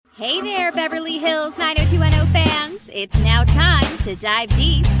Hey there, Beverly Hills 90210 fans. It's now time to dive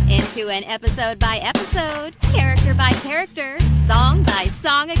deep into an episode-by-episode, character-by-character,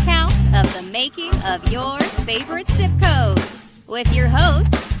 song-by-song account of the making of your favorite zip code. With your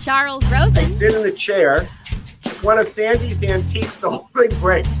host, Charles Rosen. I sit in a chair. If one of Sandy's antiques, the whole thing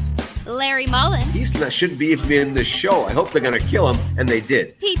breaks. Larry Mullen. He shouldn't be even in the show. I hope they're going to kill him, and they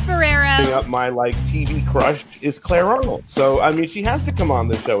did. Pete Ferrero. Up my TV crush is Claire Arnold. So, she has to come on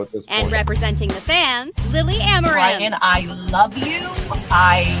the show at this point. And representing the fans, Lily Amarim. Brian, I love you.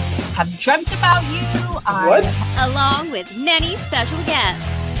 I have dreamt about you. What? Along with many special guests.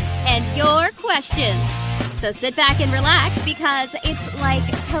 And your questions. So sit back and relax because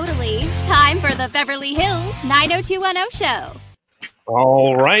it's totally time for the Beverly Hills 90210 show.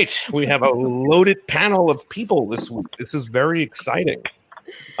 All right. We have a loaded panel of people this week. This is very exciting.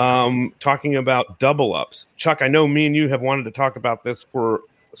 Talking about double ups. Chuck, I know me and you have wanted to talk about this for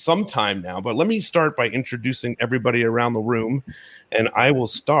some time now, but let me start by introducing everybody around the room. And I will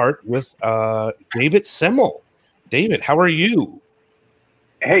start with David Semmel. David, how are you?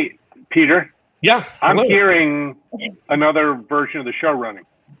 Hey, Peter. Yeah. I'm hearing another version of the show running.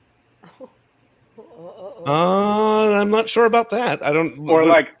 I'm not sure about that. I don't. Or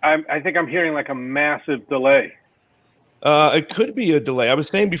I think I'm hearing a massive delay. It could be a delay. I was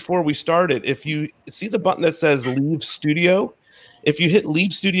saying before we started, if you see the button that says Leave Studio, if you hit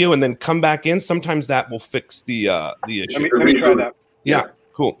Leave Studio and then come back in, sometimes that will fix the issue. Let me try that. Yeah,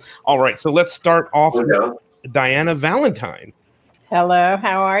 cool. All right, so let's start off with Diana Valentine. Hello,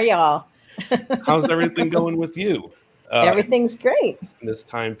 how are y'all? How's everything going with you? Everything's great in this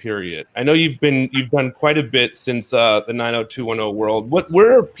time period. I know you've done quite a bit since the 90210 world.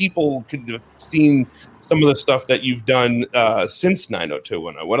 Where people could have seen some of the stuff that you've done since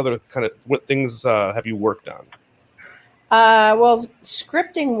 90210? What other what things have you worked on? Well,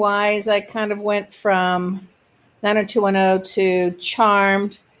 scripting wise, I kind of went from 90210 to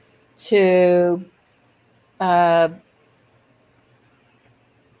Charmed to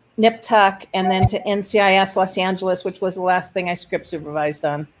Nip Tuck, and then to NCIS Los Angeles, which was the last thing I script supervised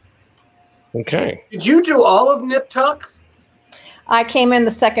on. Okay. Did you do all of Nip Tuck? I came in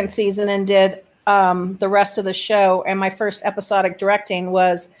the second season and did the rest of the show, and my first episodic directing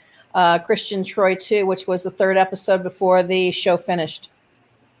was Christian Troy 2, which was the third episode before the show finished.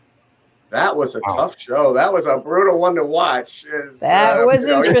 That was a tough show. That was a brutal one to watch. That was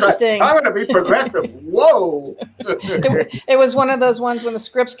interesting. I'm going to be progressive. Whoa. It was one of those ones when the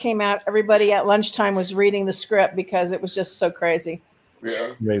scripts came out, everybody at lunchtime was reading the script because it was just so crazy.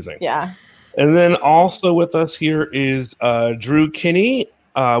 Yeah. Amazing. Yeah. And then also with us here is Drew Kinney,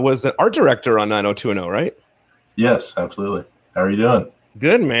 was the art director on 90210, right? Yes, absolutely. How are you doing?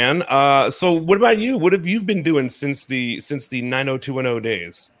 Good, man. So what about you? What have you been doing since the 90210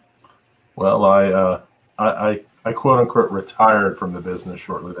 days? Well, I quote unquote retired from the business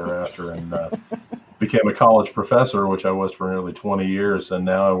shortly thereafter and became a college professor, which I was for nearly 20 years. And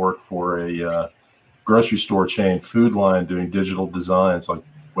now I work for a grocery store chain, Food Line, doing digital designs like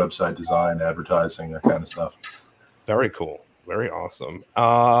website design, advertising, that kind of stuff. Very cool. Very awesome.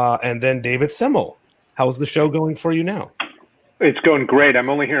 And then David Semmel, how's the show going for you now? It's going great. I'm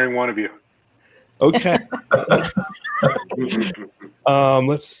only hearing one of you. Okay.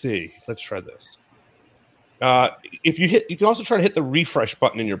 Let's see. Let's try this. If you can also try to hit the refresh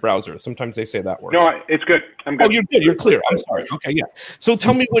button in your browser. Sometimes they say that works. No, it's good. I'm good. Oh, you're good. You're clear. I'm sorry. Okay, yeah. So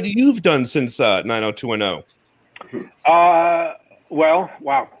tell me what you've done since 90210. Well,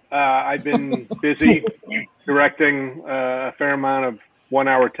 wow. I've been busy directing a fair amount of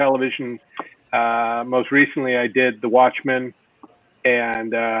one-hour television. Most recently, I did The Watchmen.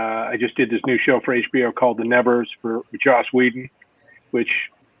 And I just did this new show for HBO called The Nevers with Joss Whedon, which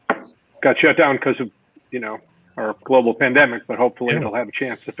got shut down because of, our global pandemic, but hopefully it'll have a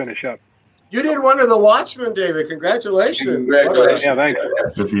chance to finish up. You did one of The Watchmen, David. Congratulations. Yeah, thanks.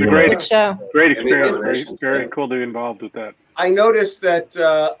 Great show. Great experience. Very cool to be involved with that. I noticed that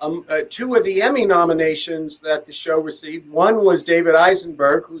two of the Emmy nominations that the show received, one was David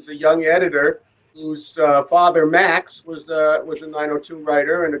Eisenberg, who's a young editor, whose father, Max, was a 902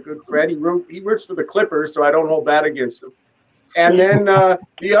 writer and a good friend. He works for the Clippers, so I don't hold that against him. And then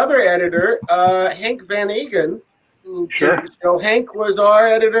the other editor, Hank Van Eegen, who did the show. Hank was our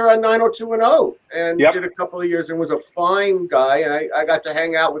editor on 90210 and did a couple of years and was a fine guy. And I got to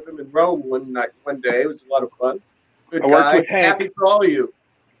hang out with him in Rome one day. It was a lot of fun. Good guy. Happy for all of you.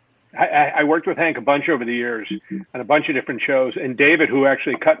 I worked with Hank a bunch over the years on a bunch of different shows. And David, who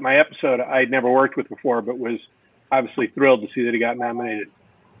actually cut my episode, I'd never worked with before, but was obviously thrilled to see that he got nominated.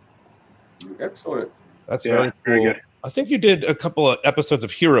 Excellent. That's very cool. good. I think you did a couple of episodes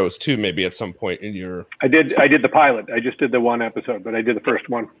of Heroes too, maybe at some point in your. I did the pilot. I just did the one episode, but I did the first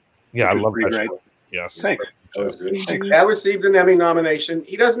one. Yeah, I love that. Great. Show. Yes. Thanks. That was good. That received an Emmy nomination.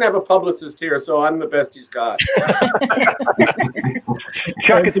 He doesn't have a publicist here, so I'm the best he's got.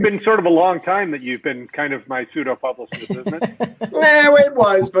 Chuck, it's been sort of a long time that you've been kind of my pseudo publicist, isn't it? Nah, it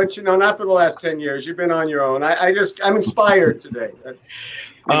was, but not for the last 10 years. You've been on your own. I'm inspired today.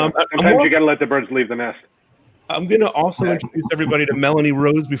 Sometimes you got to let the birds leave the nest. I'm going to also introduce everybody to Melanie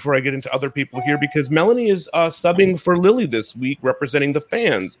Rose before I get into other people here, because Melanie is subbing for Lily this week, representing the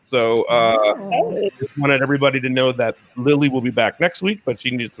fans. So just wanted everybody to know that Lily will be back next week, but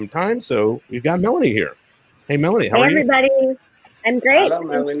she needed some time, so we've got Melanie here. Hey, Melanie, how are you? Hey, everybody. I'm great. Hello,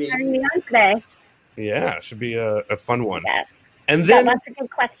 Melanie. Thanks for having me on today. Yeah, it should be a fun one. Yeah. And then, got lots of good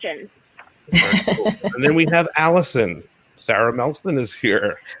questions. Cool. And then we have Allison. Sarah Melston is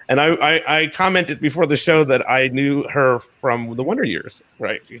here. And I commented before the show that I knew her from the Wonder Years,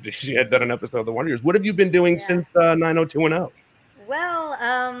 right? She had done an episode of the Wonder Years. What have you been doing since 90210?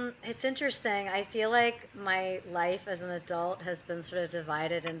 Well, it's interesting. I feel like my life as an adult has been sort of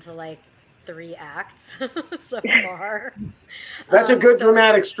divided into like 3 acts so far. That's a good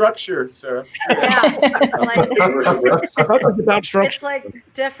dramatic structure, Sarah. Yeah. I thought it was about structure. It's like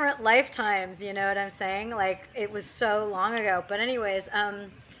different lifetimes, you know what I'm saying? Like it was so long ago. But anyways,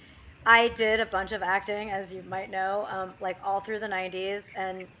 I did a bunch of acting, as you might know, like all through the 90s,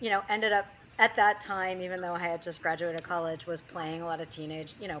 and, ended up at that time, even though I had just graduated college, was playing a lot of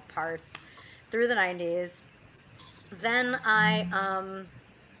teenage, parts through the 90s. Then I,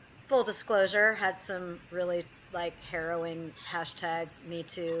 full disclosure, had some really like harrowing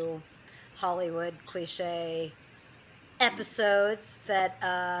 #MeToo Hollywood cliche episodes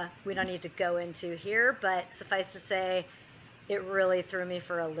that we don't need to go into here, but suffice to say, it really threw me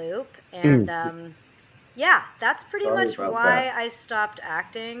for a loop. And yeah, that's pretty much why I stopped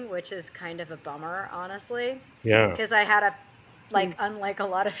acting, which is kind of a bummer, honestly. Yeah. Because I had unlike a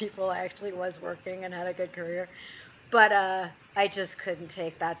lot of people, I actually was working and had a good career. But I just couldn't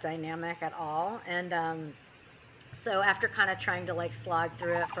take that dynamic at all. And so after kind of trying to like slog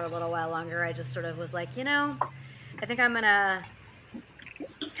through it for a little while longer, I just sort of was like, I think I'm going to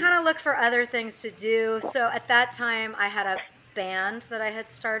kind of look for other things to do. So at that time, I had a band that I had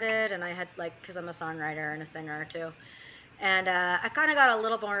started, and I had because I'm a songwriter and a singer too. And I kind of got a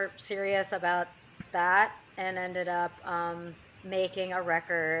little more serious about that and ended up making a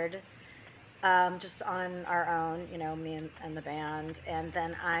record just on our own, me and the band. And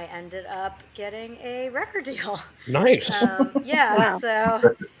then I ended up getting a record deal. Nice. Yeah.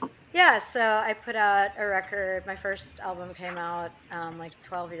 Wow. So I put out a record. My first album came out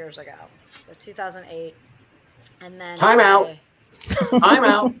 12 years ago. So 2008. And then Time out.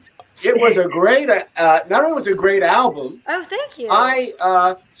 It was a great, not only was it a great album. Oh, thank you.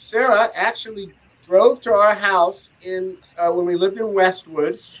 Sarah actually drove to our house when we lived in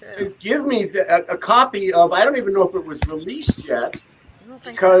Westwood to give me a copy of, I don't even know if it was released yet,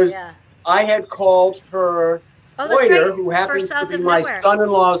 because I had called her lawyer, who happens to be my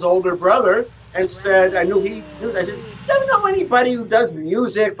son-in-law's older brother, and said, I said, doesn't know anybody who does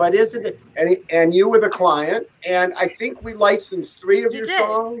music, but isn't it? And you were the client, and I think we licensed 3 of your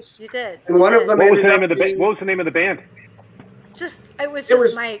songs. You did. And one of them What was the name of the band? It was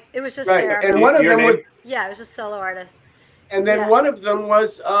just right. Sarah. And one of them was it was just solo artist. And then one of them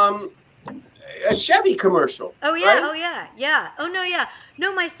was a Chevy commercial. Oh yeah, right? oh yeah. Oh no, yeah.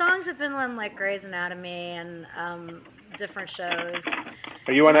 No, my songs have been on like Grey's Anatomy and different shows.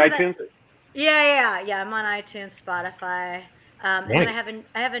 Are you on iTunes? Yeah. I'm on iTunes, Spotify. Nice. And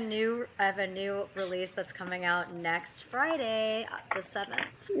I have a new release that's coming out next Friday, the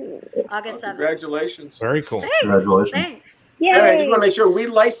 7th, August 7th. Congratulations! Very cool. Congratulations. Thanks. Yay. I just want to make sure we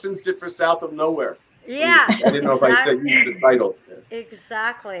licensed it for South of Nowhere. Yeah. I didn't know if I said used the title.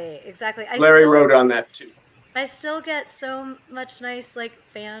 Exactly. Larry wrote on that too. I still get so much nice I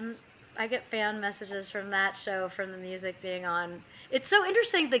get fan messages from that show, from the music being on. It's so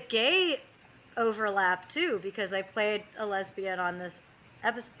interesting, the gay overlap too, because I played a lesbian on this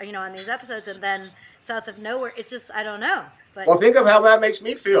episode, on these episodes, and then South of Nowhere. It's just, I don't know. But Well, think of how that makes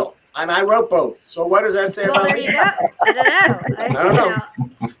me feel. I wrote both. So what does that say well, about there me? you go. I don't know. I don't know.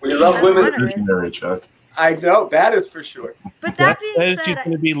 We love I'm women. wondering. Visionary, Chuck. I know, that is for sure. But that being She's said,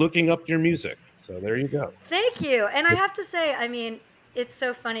 going to be looking up your music. So there you go. thank you. And I have to say, it's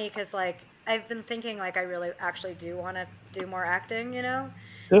so funny because I've been thinking I really actually do want to do more acting, Good.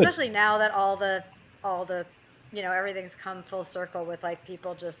 especially now that all the everything's come full circle with like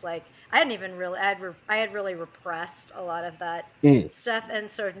people just like I hadn't even really I had really repressed a lot of that stuff,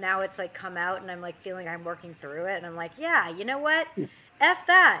 and so now it's like come out, and I'm like feeling I'm working through it, and I'm like, yeah, you know what, F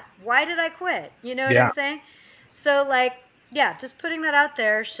that. Why did I quit? You know what I'm saying? So like, yeah, just putting that out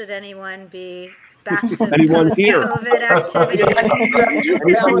there. Should anyone be back to post-COVID activity?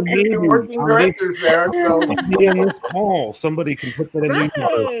 Working directors there. So be on this call. Somebody can put that in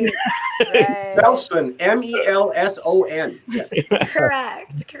the Melson, Melson. Yes.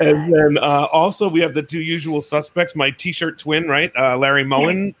 Correct. And then also we have the two usual suspects. My T-shirt twin, right? Larry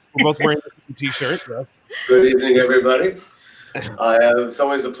Mullen. We're both wearing the same T-shirt. So. Good evening, everybody. It's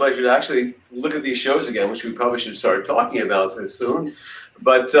always a pleasure to actually look at these shows again, which we probably should start talking about this soon.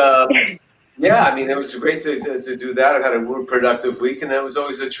 But yeah, I mean, it was great to do that. I've had a productive week, and it was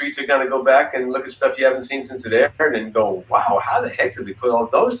always a treat to kind of go back and look at stuff you haven't seen since it aired and go, wow, how the heck did we put all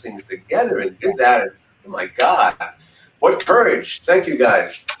those things together and did that? And, oh, my God. What courage. Thank you,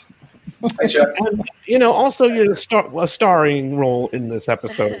 guys. Hi, Chuck. And, also you're a starring role in this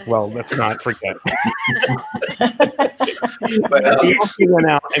episode. Well, let's not forget. But, he also went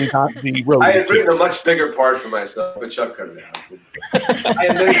out and got the roadie. I had written a much bigger part for myself, but Chuck cut it out. I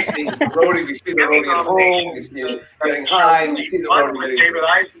had many scenes. The roadie, we see the roadie at home, we see him getting high, we see the roadie getting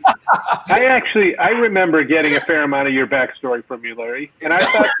I remember getting a fair amount of your backstory from you, Larry, and I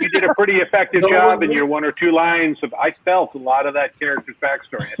thought you did a pretty effective job in your one or two lines. I felt a lot of that character's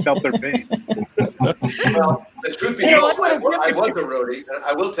backstory. I felt their pain. Well, the truth be told, I was a roadie, and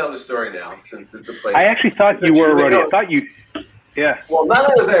I will tell the story now since it's a place. I actually thought you were a roadie. I thought you, yeah. Well, not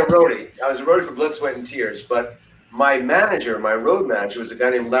only was I a roadie, I was a roadie for Blood, Sweat, and Tears, but my manager, my road manager, was a guy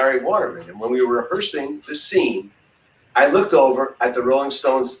named Larry Waterman. And when we were rehearsing the scene, I looked over at the Rolling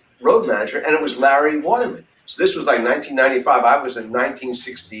Stones road manager, and it was Larry Waterman. So this was like 1995. I was in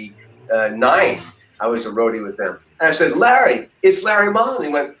 1969. I was a roadie with them. And I said, Larry, it's Larry Mullen. He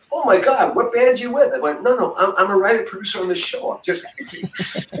went, oh, my God, what band you with? I went, no, I'm a writer producer on the show. I'm just acting.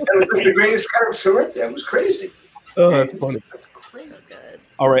 It was like the greatest kind of surrender. It was crazy. Oh, that's funny. That's good.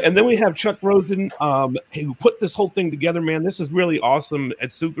 All right, and then we have Chuck Rosen, who put this whole thing together, man. This is really awesome.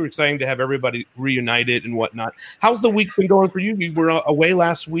 It's super exciting to have everybody reunited and whatnot. How's the week been going for you? You were away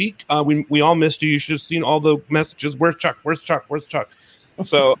last week. We all missed you. You should have seen all the messages. Where's Chuck? Where's Chuck? Where's Chuck?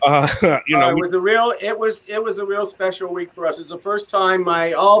 So it was a real special week for us. It was the first time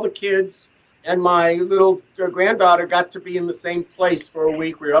all the kids and my little granddaughter got to be in the same place for a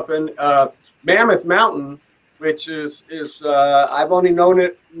week. We were up in Mammoth Mountain, which is I've only known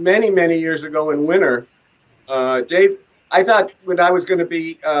it many, many years ago in winter. Dave, I thought when I was going to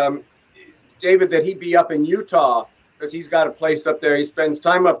be David that he'd be up in Utah because he's got a place up there. He spends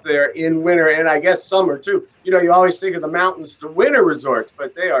time up there in winter and I guess summer too. You always think of the mountains, the winter resorts,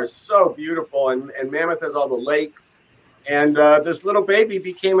 but they are so beautiful. And Mammoth has all the lakes. And this little baby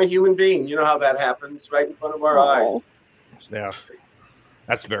became a human being. You know how that happens right in front of our eyes. Yeah.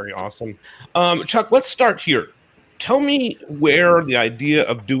 That's very awesome. Chuck, let's start here. Tell me where the idea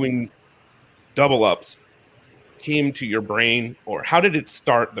of doing double ups came to your brain, or how did it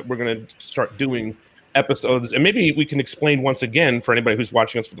start that we're going to start doing episodes? And maybe we can explain once again for anybody who's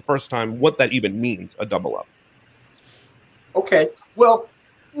watching us for the first time what that even means, a double up. Okay. Well,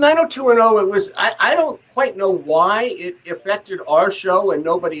 90210, it was, I don't quite know why it affected our show and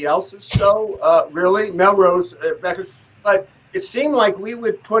nobody else's show, really, Melrose, but it seemed like we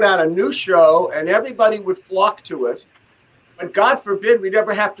would put out a new show and everybody would flock to it. But God forbid we'd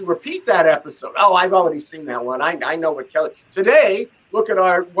ever have to repeat that episode. Oh, I've already seen that one. I know what Kelly. Today, look at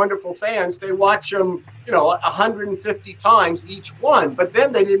our wonderful fans. They watch them, 150 times each one. But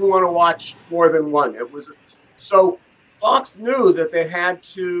then they didn't want to watch more than one. It was so Fox knew that they had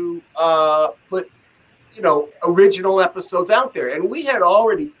to put, original episodes out there. And we had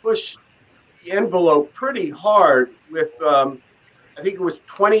already pushed the envelope pretty hard with, I think it was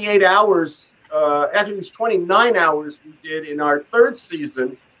 28 hours. Actually, it was 29 hours we did in our third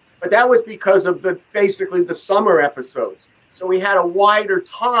season, but that was because of basically the summer episodes. So we had a wider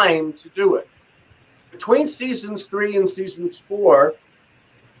time to do it. Between seasons 3 and seasons 4,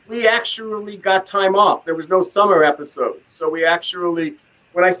 we actually got time off. There was no summer episodes. So we actually,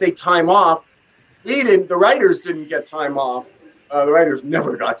 when I say time off, the writers didn't get time off. The writers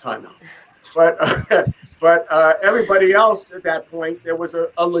never got time off. But everybody else at that point, there was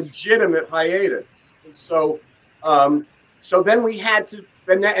a legitimate hiatus. And so then we had to,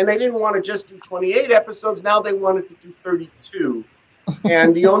 and they didn't want to just do 28 episodes. Now they wanted to do 32.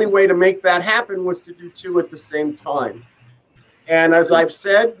 And the only way to make that happen was to do 2 at the same time. And as I've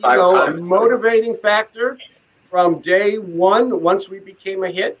said, a motivating factor from day one, once we became a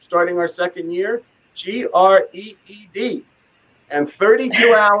hit, starting our second year, GREED. And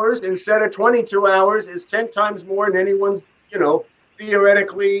 32 hours instead of 22 hours is 10 times more than anyone's,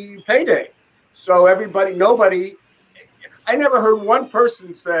 theoretically payday. So nobody, I never heard one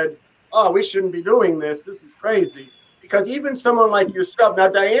person said, oh, we shouldn't be doing this. This is crazy. Because even someone like yourself, now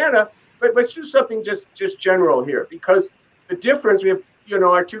Diana, but let's do something just general here, because the difference, we have,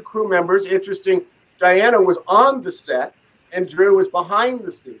 our two crew members, interesting, Diana was on the set and Drew was behind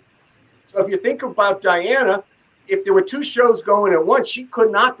the scenes. So if you think about Diana, if there were two shows going at once, she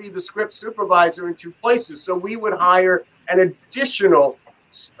could not be the script supervisor in two places. So we would hire an additional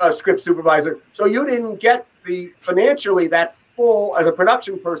script supervisor. So you didn't get financially that full, as a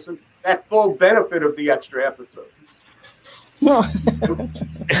production person, that full benefit of the extra episodes. Is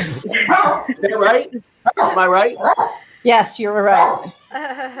that right? Am I right? Yes, you're right.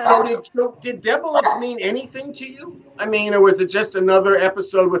 So did Double Ups mean anything to you? I mean, or was it just another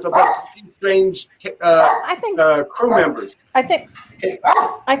episode with a bunch of strange crew members? I think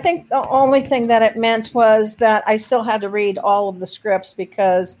the only thing that it meant was that I still had to read all of the scripts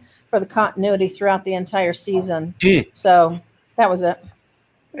because for the continuity throughout the entire season. So that was it.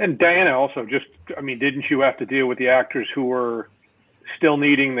 And Diana also didn't you have to deal with the actors who were still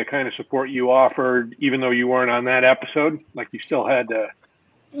needing the kind of support you offered, even though you weren't on that episode? Like you still had to.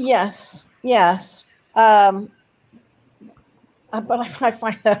 Yes. But I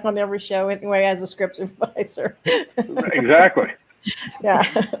find that on every show anyway as a script supervisor. Exactly. Yeah.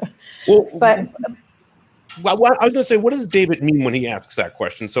 Well, but I was going to say, what does David mean when he asks that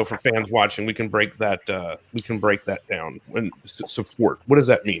question? So for fans watching, we can break that down. When support, what does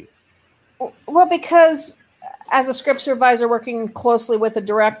that mean? Well, because as a script supervisor working closely with a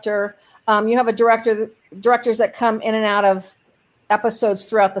director, you have directors that come in and out of episodes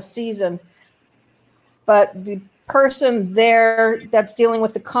throughout the season. But the person there that's dealing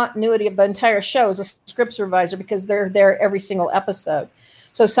with the continuity of the entire show is a script supervisor because they're there every single episode.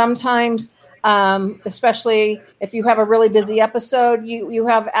 So sometimes, especially if you have a really busy episode, you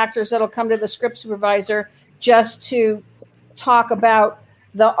have actors that'll come to the script supervisor just to talk about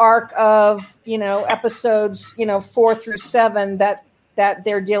the arc of, episodes, 4 through 7 that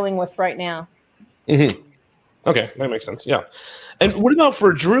they're dealing with right now. Mm-hmm. Okay, that makes sense. Yeah. And what about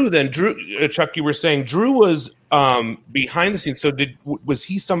for Drew then? Drew, Chuck, you were saying Drew was behind the scenes. So was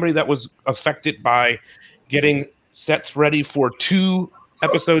he somebody that was affected by getting sets ready for 2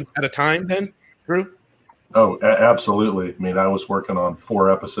 episodes at a time then, Drew? Oh, absolutely. I mean, I was working on 4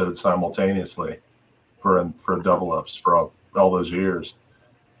 episodes simultaneously for Double Ups for all those years.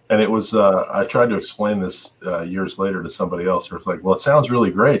 And it was, I tried to explain this years later to somebody else who was like, well, it sounds really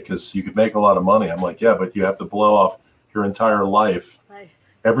great because you could make a lot of money. I'm like, yeah, but you have to blow off your entire life,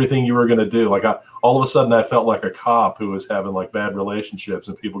 everything you were going to do. Like all of a sudden I felt like a cop who was having like bad relationships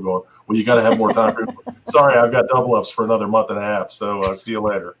and people going, well, you got to have more time. Sorry, I've got Double Ups for another month and a half. So see you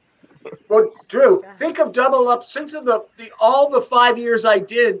later. Well, Drew, think of Double Ups. Think of all the 5 years I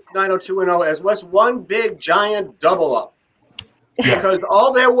did 90210 as was one big giant double up. Yeah. Because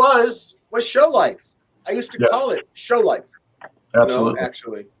all there was show life. I used to call it show life. Absolutely.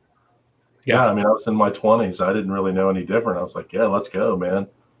 Actually. Yeah, I mean, I was in my 20s. I didn't really know any different. I was like, yeah, let's go, man.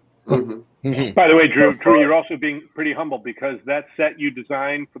 Mm-hmm. By the way, Drew, you're also being pretty humble because that set you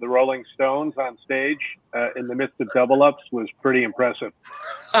designed for the Rolling Stones on stage in the midst of Double Ups was pretty impressive.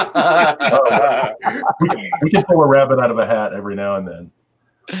 We can pull a rabbit out of a hat every now and then.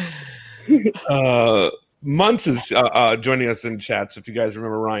 Muntz is joining us in chats, if you guys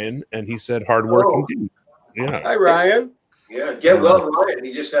remember Ryan, and he said hard work indeed. Yeah. Hi, Ryan. Yeah, get well, Ryan.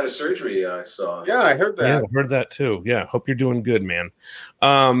 He just had a surgery, I saw. Yeah, I heard that. Yeah, I heard that too. Yeah, hope you're doing good, man.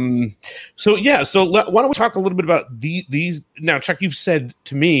 So why don't we talk a little bit about these? Now, Chuck, you've said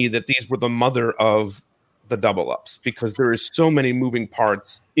to me that these were the mother of the Double Ups because there is so many moving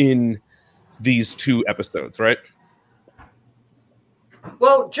parts in these 2 episodes, right?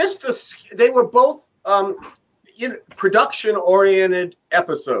 Well, they were both production-oriented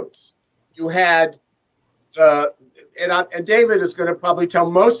episodes. You had and David is going to probably tell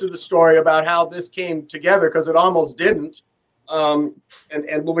most of the story about how this came together because it almost didn't, and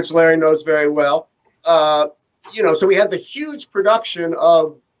which Larry knows very well. So we had the huge production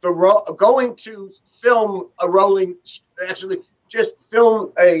of going to film our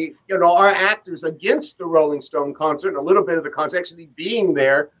actors against the Rolling Stone concert and a little bit of the concert, actually being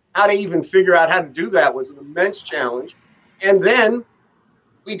there. How to even figure out how to do that was an immense challenge. And then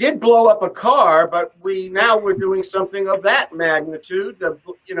we did blow up a car, but we're doing something of that magnitude.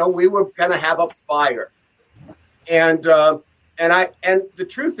 We were going to have a fire. And the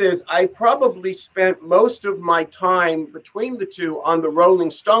truth is, I probably spent most of my time between the 2 on the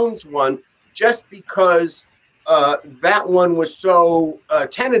Rolling Stones one just because that one was so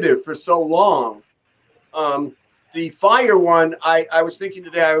tentative for so long. The fire one, I was thinking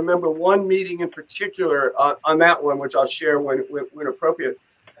today, I remember one meeting in particular on that one, which I'll share when appropriate.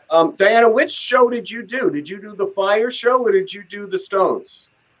 Diana, which show did you do? Did you do the fire show or did you do the Stones?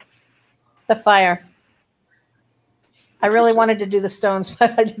 The fire. I really wanted to do the Stones,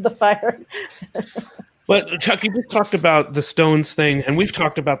 but I did the fire. But Chuck, you just talked about the Stones thing, and we've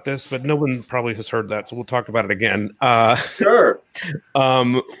talked about this, but no one probably has heard that, so we'll talk about it again. Sure.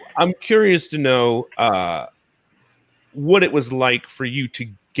 I'm curious to know what it was like for you to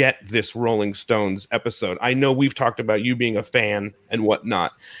get this Rolling Stones episode. I know we've talked about you being a fan and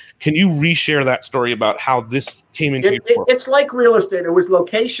whatnot. Can you reshare that story about how this came into your work? It's like real estate. It was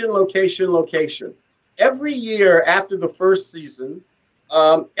location, location, location. Every year after the first season,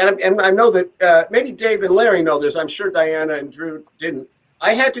 and I know that maybe Dave and Larry know this. I'm sure Diana and Drew didn't.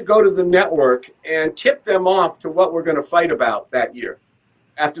 I had to go to the network and tip them off to what we're going to fight about that year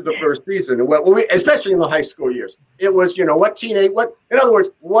after the first season, and especially in the high school years. It was, in other words,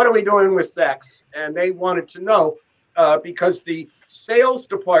 what are we doing with sex? And they wanted to know because the sales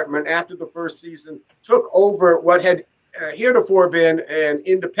department after the first season took over what had heretofore been an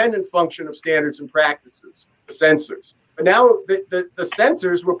independent function of standards and practices, the censors. But now the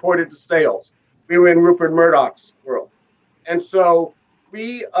censors reported to sales. We were in Rupert Murdoch's world. And so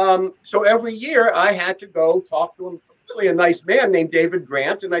so every year I had to go talk to him, really a nice man named David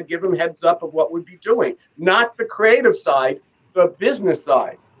Grant, and I'd give him heads up of what we'd be doing. Not the creative side, the business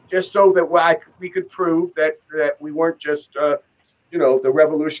side, just so that we could prove that we weren't just, the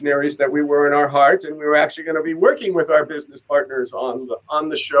revolutionaries that we were in our heart, and we were actually going to be working with our business partners on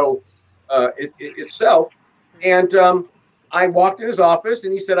the show itself. And I walked in his office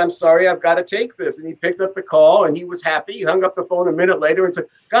and he said, "I'm sorry, I've got to take this." And he picked up the call and he was happy. He hung up the phone a minute later and said,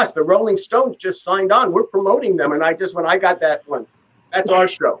 "Gosh, the Rolling Stones just signed on. We're promoting them." And when I got that one, that's our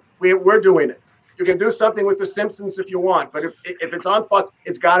show. We're doing it. You can do something with the Simpsons if you want, but if it's on Fox,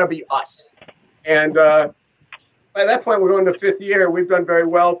 it's got to be us. And by that point, we're going to 5th year. We've done very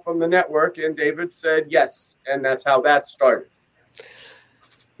well from the network. And David said yes. And that's how that started.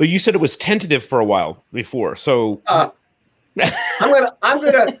 But you said it was tentative for a while before. So I'm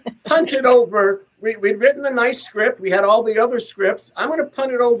gonna punt it over. We'd written a nice script. We had all the other scripts. I'm gonna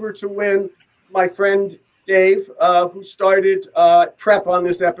punt it over to when my friend Dave, who started prep on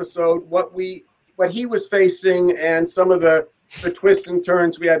this episode, what he was facing and some of the twists and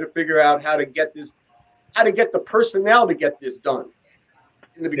turns we had to figure out how to get the personnel to get this done.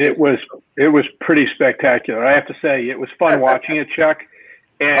 In the beginning. It was pretty spectacular. I have to say, it was fun watching it, Chuck.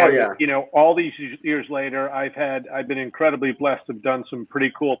 And, all these years later, I've been incredibly blessed to have done some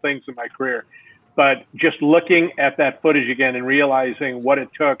pretty cool things in my career. But just looking at that footage again and realizing what it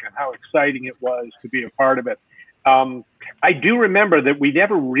took and how exciting it was to be a part of it. I do remember that we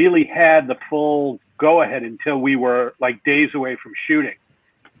never really had the full go-ahead until we were like days away from shooting.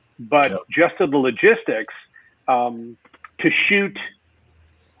 But just to the logistics, to shoot,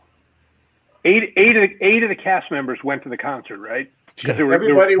 eight of the cast members went to the concert, right? Because there were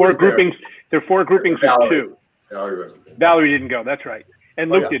 4 groupings. There were 4 groupings of 2. Valerie didn't go. That's right,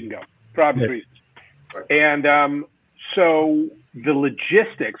 and Luke didn't go for obvious reasons. Right. And so the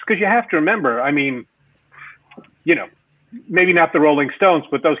logistics, because you have to remember, I mean, maybe not the Rolling Stones,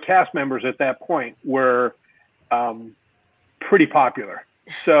 but those cast members at that point were pretty popular.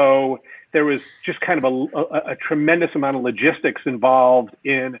 So there was just kind of a tremendous amount of logistics involved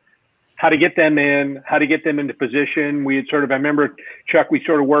in how to get them in, how to get them into position. We had I remember, Chuck, we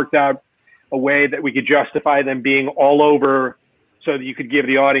sort of worked out a way that we could justify them being all over so that you could give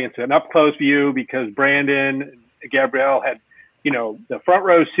the audience an up-close view, because Brandon and Gabrielle had, the front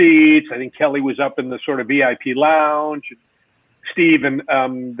row seats. I think Kelly was up in the sort of VIP lounge. Steve and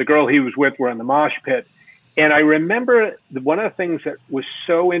the girl he was with were in the mosh pit. And I remember one of the things that was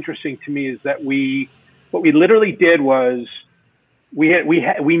so interesting to me is that what we literally did was,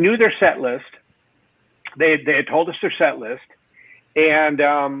 we knew their set list. They had told us their set list,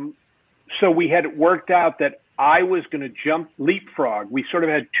 and so we had worked out that I was going to leapfrog. We sort of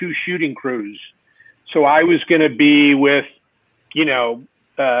had 2 shooting crews, so I was going to be with,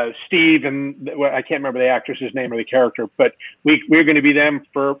 Steve and I can't remember the actress's name or the character, but we were going to be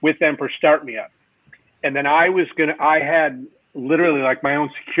with them for Start Me Up, and then I had literally like my own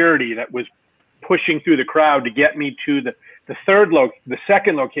security that was pushing through the crowd to get me to the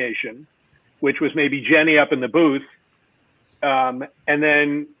second location, which was maybe Jenny up in the booth. And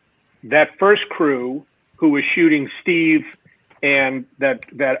then that first crew who was shooting Steve and that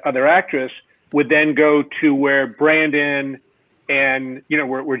other actress would then go to where Brandon and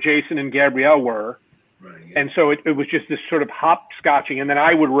where Jason and Gabrielle were. Right. And so it was just this sort of hopscotching. And then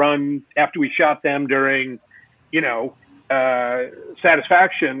I would run after we shot them during,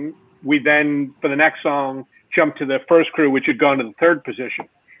 Satisfaction. We then, for the next song, jumped to the first crew, which had gone to the third position.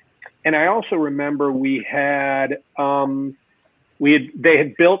 And I also remember they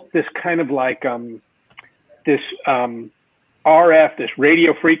had built this kind of like this RF, this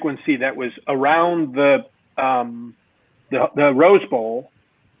radio frequency that was around the Rose Bowl,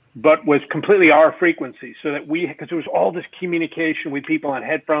 but was completely our frequency, so that because there was all this communication with people on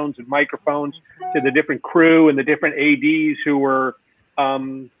headphones and microphones to the different crew and the different ADs who were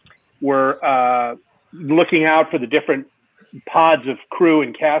looking out for the different pods of crew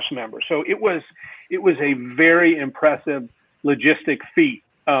and cast members. So it was a very impressive logistic feat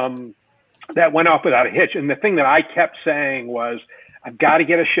that went off without a hitch. And the thing that I kept saying was, I've got to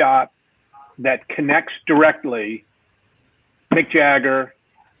get a shot that connects directly Mick Jagger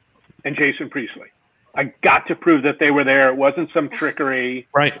and Jason Priestley. I got to prove that they were there. It wasn't some trickery.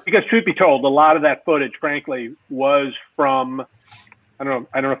 Right. Because truth be told, a lot of that footage, frankly, was from, I don't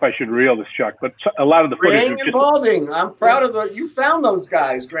know if I should reel this, Chuck, but a lot of the footage Grang was and just, Balding. I'm proud of you found those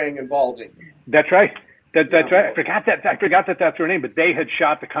guys, Grang and Balding. That's right. That's right. I forgot that that's her name, but they had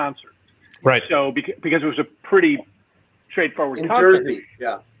shot the concert. Right. So because it was a pretty straightforward In concert. Jersey,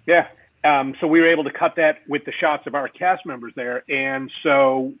 yeah. Yeah. So we were able to cut that with the shots of our cast members there. And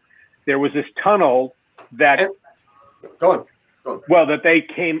so there was this tunnel that, Go on. well, that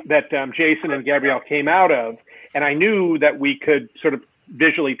Jason and Gabrielle came out of. And I knew that we could sort of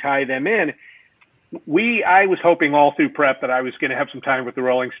visually tie them in. I was hoping all through prep that I was going to have some time with the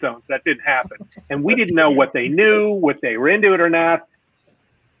Rolling Stones. That didn't happen. And we didn't know what they knew, what they were into it or not.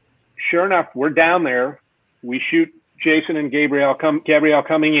 Sure enough, we're down there. We shoot Jason and Gabrielle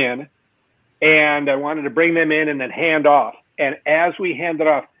coming in. And I wanted to bring them in and then hand off. And as we handed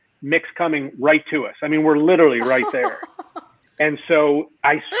off, Mick's coming right to us. I mean, we're literally right there. And so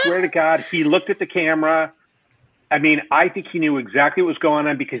I swear to God, he looked at the camera. I mean, I think he knew exactly what was going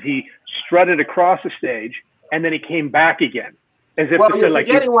on because he strutted across the stage and then he came back again. As if to say, like,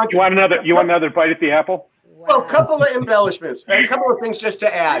 you want another bite at the apple? Well, a couple of embellishments, a couple of things just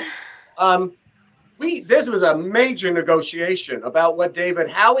to add. This was a major negotiation about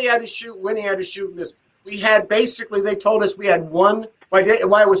how he had to shoot, when he had to shoot this. We had they told us we had one, why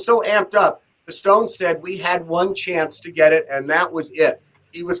I was so amped up, the Stones said we had one chance to get it, and that was it.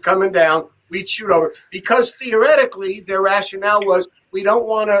 He was coming down, we'd shoot over. Because theoretically, their rationale was, we don't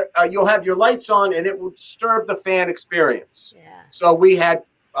want to, you'll have your lights on, and it will disturb the fan experience. Yeah. So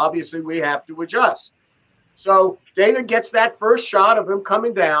obviously we have to adjust. So David gets that first shot of him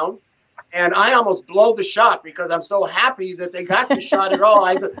coming down, and I almost blow the shot because I'm so happy that they got the shot at all.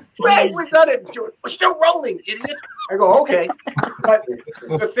 I go, Greg, we've done it. We're still rolling, idiot. I go, okay. But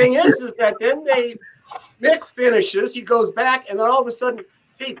the thing is that then Mick finishes, he goes back, and then all of a sudden,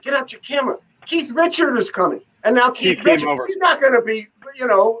 hey, get out your camera. Keith Richard is coming. And now Keith Richard, he's not going to be,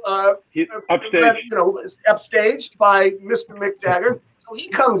 upstaged by Mr. Mick Jagger. So he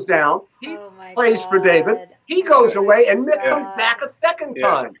comes down. He plays for David. He goes away, and Mick comes back a second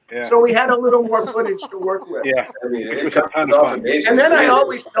time. Yeah. So we had a little more footage to work with. Yeah. I mean, It it was a comes ton of off fun. amazing. And then I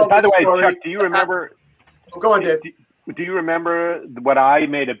always tell By the way, story. Chuck, do you remember? Go on, Dave. Do you remember what I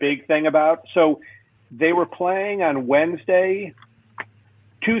made a big thing about? So they were playing on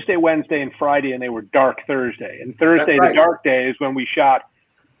Tuesday, Wednesday, and Friday, and they were dark Thursday. And Thursday, the dark day, is when we shot.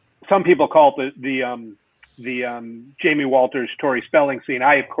 Some people call it the Jamie Walters, Tori Spelling scene.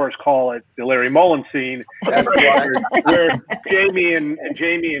 I, of course, call it the Larry Mullen scene, where Jamie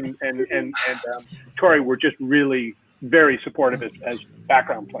and Tori were just really very supportive as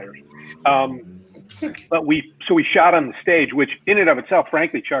background players. But we shot on the stage, which in and of itself,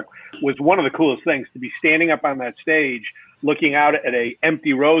 frankly, Chuck, was one of the coolest things, to be standing up on that stage, looking out at a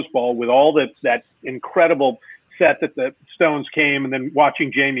empty Rose Bowl with all that incredible set that the Stones came, and then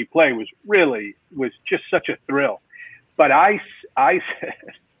watching Jamie play was just such a thrill. But I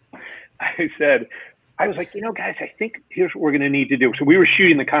said, I was like, guys, I think here's what we're going to need to do. So we were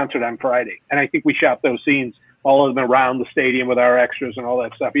shooting the concert on Friday, and I think we shot those scenes, all of them around the stadium with our extras and all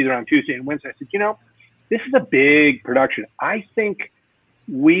that stuff, either on Tuesday and Wednesday. I said, this is a big production. I think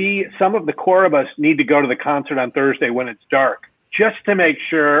some of the core of us need to go to the concert on Thursday when it's dark, just to make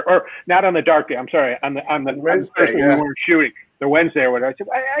sure, or not on the dark day, I'm sorry, on the Wednesday, we weren't shooting, the Wednesday or whatever. I said,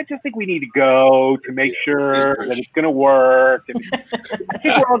 I just think we need to go to make sure that it's going to work. And I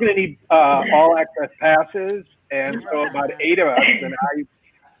think we're all going to need all access passes. And so about 8 of us, and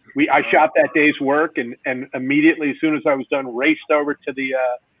I shot that day's work, and immediately, as soon as I was done, raced over to the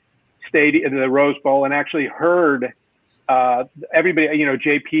stadium, the Rose Bowl, and actually heard everybody,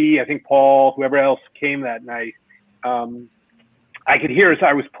 JP, I think Paul, whoever else came that night, I could hear as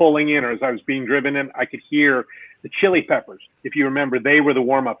I was pulling in or as I was being driven in, I could hear the Chili Peppers. If you remember, they were the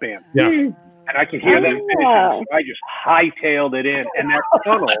warm-up band. Yeah. And I could hear them finishing. So I just hightailed it in. And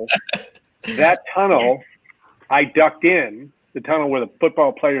that tunnel, I ducked in, the tunnel where the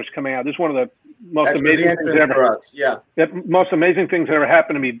football players coming out. This is one of the most amazing things that ever. Yeah. The most amazing things that ever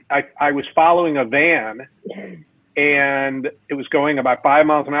happened to me. I was following a van, and it was going about 5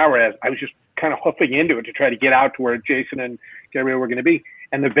 miles an hour as I was just kind of hoofing into it to try to get out to where Jason and Gabrielle were going to be.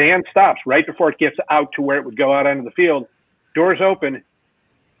 And the van stops right before it gets out to where it would go out onto the field. Doors open.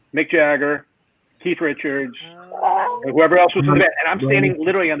 Mick Jagger, Keith Richards, and whoever else was in the van. And I'm standing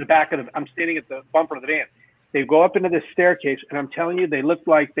literally on the back of I'm standing at the bumper of the van. They go up into this staircase, and I'm telling you, they looked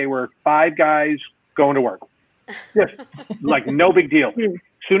like they were 5 guys going to work. Just like no big deal. As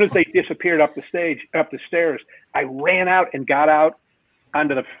soon as they disappeared up the stairs, I ran out and got out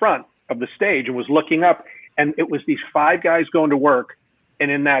onto the front of the stage and was looking up, and it was these 5 guys going to work. And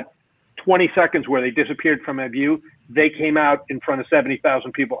in that 20 seconds where they disappeared from my view, they came out in front of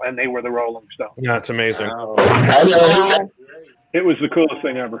 70,000 people, and they were the Rolling Stones. Yeah, it's amazing. It was the coolest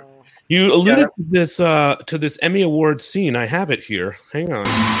thing ever. You alluded to this Emmy Award scene. I have it here. Hang on.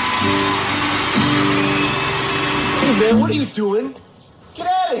 Hey, man, what are you doing? Get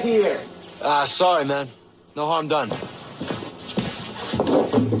out of here. Sorry, man. No harm done.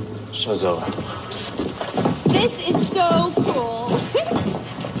 Show's over. This is so cool.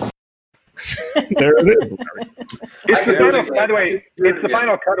 There it is. It's the final, by the way, it's the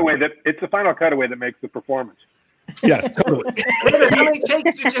final cutaway that makes the performance. Yes, totally. How many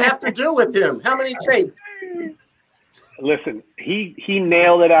takes did you have to do with him? How many takes? Listen, he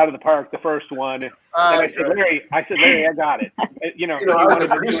nailed it out of the park the first one. And I said, Larry, I got it. I was the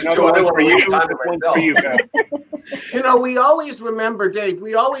producer too. I don't want to use time to myself. We always remember, Dave.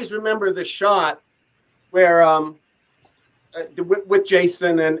 We always remember the shot where with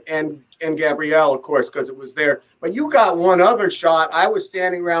Jason and Gabrielle, of course, because it was there. But you got one other shot. I was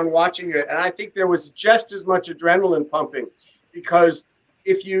standing around watching it, and I think there was just as much adrenaline pumping, because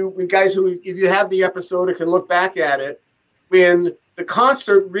if you have the episode and can look back at it, when the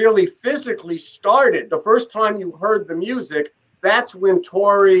concert really physically started, the first time you heard the music, that's when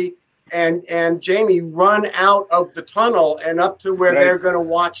Tori and Jamie run out of the tunnel and up to where they're going to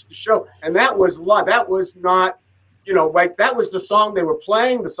watch the show. And that was not, that was the song they were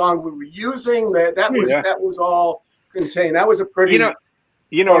playing, the song we were using. That was all contained. That was a pretty, what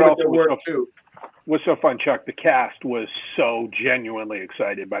also was so fun, Chuck. The cast was so genuinely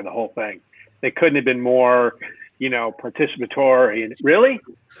excited by the whole thing. They couldn't have been more, participatory. And really,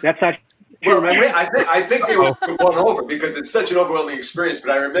 that's not. Well, I think they were won over because it's such an overwhelming experience.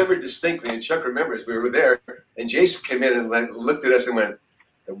 But I remember distinctly, and Chuck remembers, we were there, and Jason came in and looked at us and went,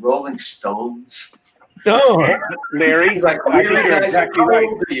 "The Rolling Stones." Oh, Larry, he's like, "We're exactly right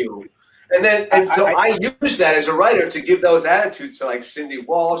for you." And so I used that as a writer to give those attitudes to like Cindy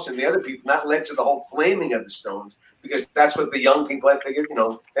Walsh and the other people, not led to the whole flaming of the Stones, because that's what the young people, I figured, they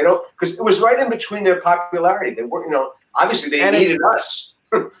don't, because it was right in between their popularity. They were, obviously they needed us.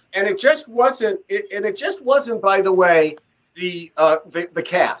 And it just wasn't. It just wasn't. By the way, the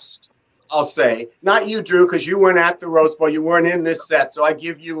cast. I'll say, not you, Drew, because you weren't at the Rose Bowl. You weren't in this set, so I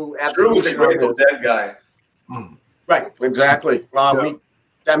give you absolutely. Drew was a Grateful Dead guy. Right. Exactly.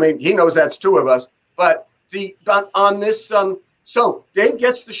 He knows that's 2 of us. But on this, so Dave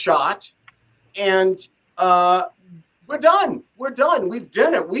gets the shot, and we're done. We're done. We've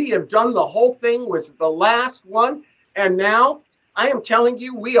done it. We have done the whole thing. Was the last one, and now. I am telling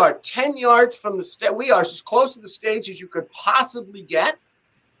you, we are 10 yards from the stage. We are as close to the stage as you could possibly get,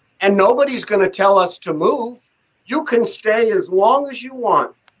 and nobody's going to tell us to move. You can stay as long as you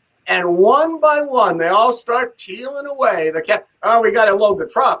want. And one by one, they all start peeling away. We got to load the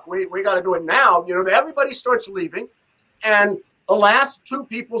truck. We got to do it now. Everybody starts leaving, and the last 2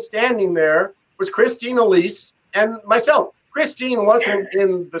 people standing there was Christine Elise and myself. Christine wasn't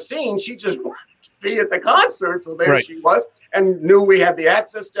in the scene. She just wanted to be at the concert, so there she was, and knew we had the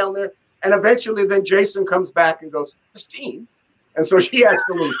access down there. And eventually then Jason comes back and goes, Christine? And so she has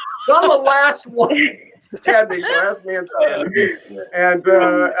to leave. So I'm the last one standing, last man standing. And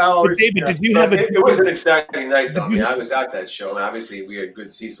David, did you have it was an exciting night, though. I mean, I was at that show, and obviously we had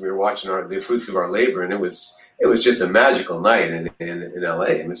good seats. We were watching the fruits of our labor, and it was just a magical night in LA.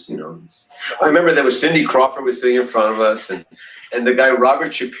 It was, I remember there was Cindy Crawford was sitting in front of us, and the guy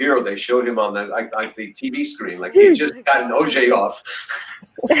Robert Shapiro, they showed him on the TV screen, like he had just gotten OJ off.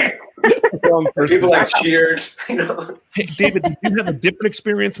 People cheered. Hey, David, did you have a different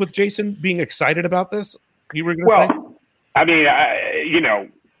experience with Jason being excited about this? You were I mean,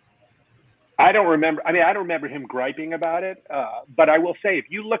 I don't remember him griping about it. But I will say, if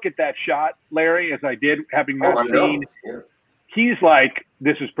you look at that shot, Larry, as I did, having not seen, he's like,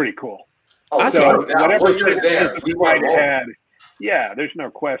 this is pretty cool. Oh, so whatever you're there, he might have had, yeah, there's no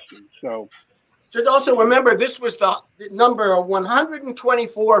question. So just also remember, this was the number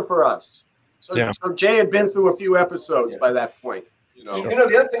 124 for us. So Jay had been through a few episodes by that point.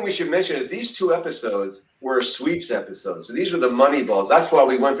 The other thing we should mention is these 2 episodes were sweeps episodes. So these were the money balls. That's why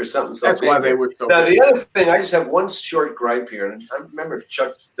we went for something so big. That's why they were so Now, big. the other thing, I just have one short gripe here. And I remember if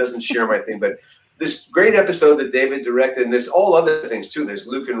Chuck doesn't share my thing, but this great episode that David directed, and there's all other things, too. There's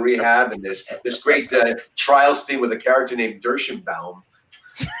Luke in rehab, and there's this great trial scene with a character named Dershembaum.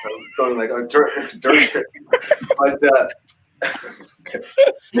 Going like, Dershembaum. But,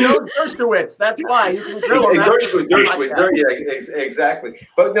 Dershowitz. That's why you can grill him. Dershowitz. Exactly.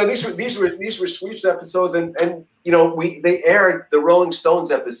 But no, these were sweeps episodes, and they aired the Rolling Stones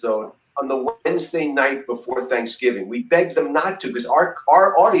episode on the Wednesday night before Thanksgiving. We begged them not to because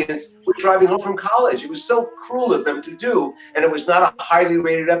our audience was driving home from college. It was so cruel of them to do, and it was not a highly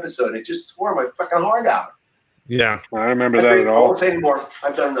rated episode. It just tore my fucking heart out. Yeah, I remember that at all. I won't say anymore.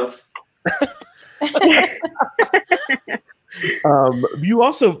 I've done enough.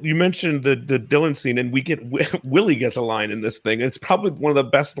 You mentioned the Dylan scene, and we get Willie gets a line in this thing. It's probably one of the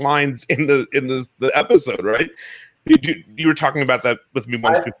best lines in the episode, right? You were talking about that with me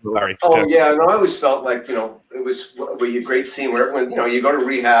once before, Larry. Oh yeah, and I always felt like it was a great scene where everyone you go to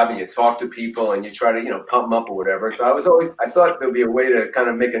rehab and you talk to people and you try to pump them up or whatever. So I thought there'd be a way to kind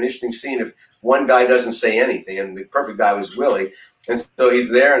of make an interesting scene if one guy doesn't say anything, and the perfect guy was Willie. And so he's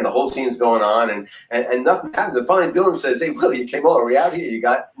there, and the whole scene's going on, and nothing happens. And finally, Dylan says, "Hey, Willie, you came all the way out here. You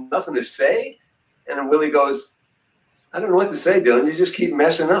got nothing to say?" And then Willie goes, "I don't know what to say, Dylan. You just keep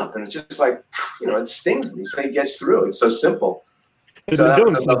messing up." And it's just like, it stings me. So he gets through. It's so simple. So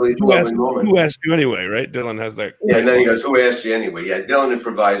who asked you anyway, right? Dylan has that. Yeah, and then he goes, "Who asked you anyway?" Yeah, Dylan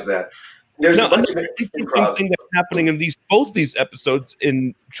improvised that. There's a bunch of improv thing that's happening in both these episodes,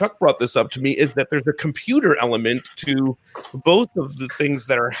 and Chuck brought this up to me, is that there's a computer element to both of the things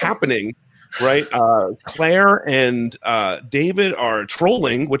that are happening, right? Claire and David are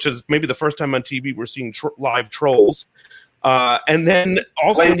trolling, which is maybe the first time on TV we're seeing live trolls. And then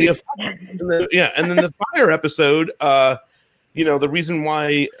also and then the fire episode, the reason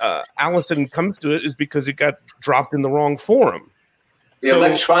why Allison comes to it is because it got dropped in the wrong forum. The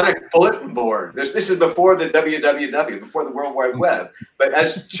electronic bulletin board. This is before the WWW, before the World Wide Web. But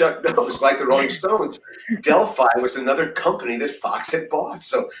as Chuck knows, like the Rolling Stones, Delphi was another company that Fox had bought.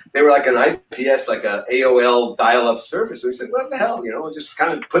 So they were like an IPS, like a AOL dial-up service. So we said, what the hell? We'll just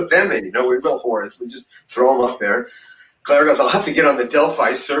kind of put them in. We're real whores. We just throw them up there. Claire goes, I'll have to get on the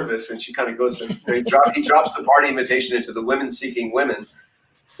Delphi service. And she kind of goes, and he drops the party invitation into the women seeking women.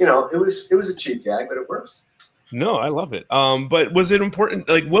 It was a cheap gag, but it works. No, I love it. But was it important?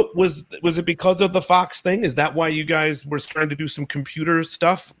 Like, what was it because of the Fox thing? Is that why you guys were trying to do some computer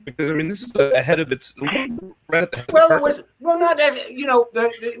stuff? Because this is ahead of its. Well, it was not as you were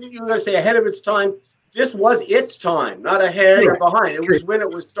going to say ahead of its time. This was its time, not ahead or behind. It was when it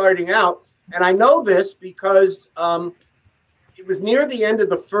was starting out, and I know this because it was near the end of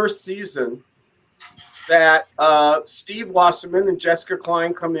the first season that Steve Wasserman and Jessica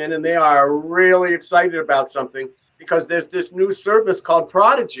Klein come in, and they are really excited about something because there's this new service called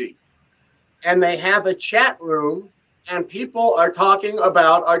Prodigy, and they have a chat room, and people are talking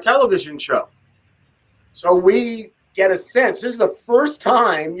about our television show. So we get a sense. This is the first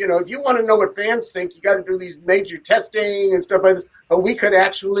time, if you want to know what fans think, you got to do these major testing and stuff like this. But we could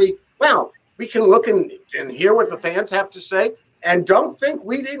actually, we can look and hear what the fans have to say. And don't think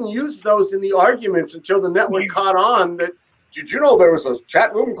we didn't use those in the arguments until the network caught on that. Did you know there was a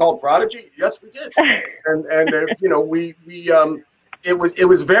chat room called Prodigy? Yes, we did. And it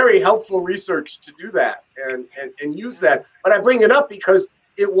was very helpful research to do that and use that. But I bring it up because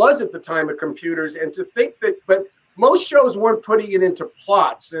it was at the time of computers, and to think that, but most shows weren't putting it into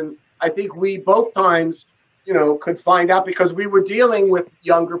plots. And I think we both times, could find out because we were dealing with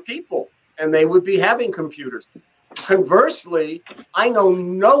younger people and they would be having computers. Conversely, I know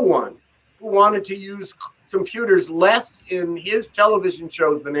no one who wanted to use computers less in his television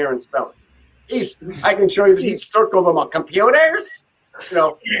shows than Aaron Spelling. I can show you that he'd circle them on computers,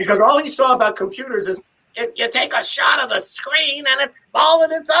 because all he saw about computers is you take a shot of the screen and it's small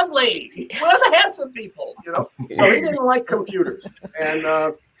and it's ugly. We're the handsome people, So he didn't like computers. And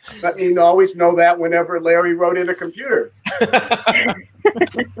let me always know that whenever Larry wrote in a computer.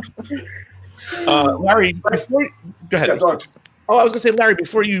 Larry, go ahead. Oh, I was going to say, Larry,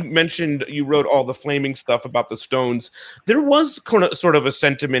 before you mentioned you wrote all the flaming stuff about the Stones, there was sort of a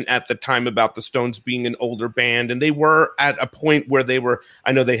sentiment at the time about the Stones being an older band, and they were at a point where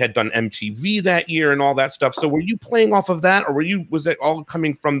I know they had done MTV that year and all that stuff. So were you playing off of that, or was it all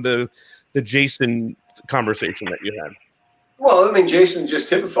coming from the Jason conversation that you had? Well, I mean, Jason just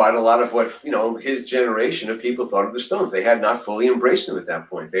typified a lot of what, his generation of people thought of the Stones. They had not fully embraced them at that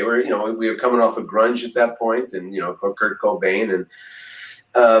point. They were, we were coming off of grunge at that point, and, Kurt Cobain,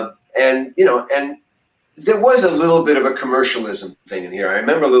 and there was a little bit of a commercialism thing in here. I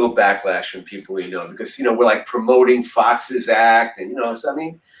remember a little backlash from people because, we're like promoting Fox's act, and,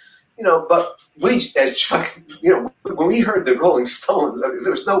 but we, as Chuck, when we heard the Rolling Stones, there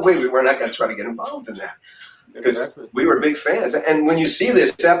was no way we were not going to try to get involved in that. Because we were big fans. And when you see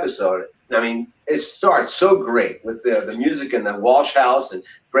this episode, I mean, it starts so great with the music in the Walsh House, and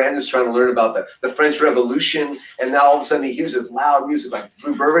Brandon's trying to learn about the French Revolution, and now all of a sudden he hears this loud music like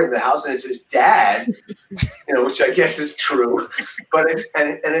reverberate in the house, and it's his dad, which I guess is true, but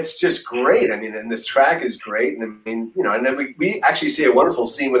it's just great. I mean, and this track is great, and I mean, and then we actually see a wonderful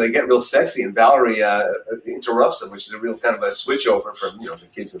scene where they get real sexy, and Valerie interrupts them, which is a real kind of a switch over from the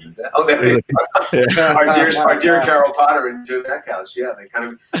kids of the day. Oh, our dear Carol Potter and Jim Eckhouse. Yeah,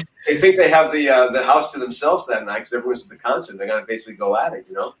 they think they have the house to themselves that night because everyone's at the concert. They're going to basically go at it,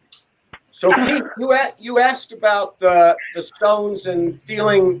 So, Pete, you asked about the Stones and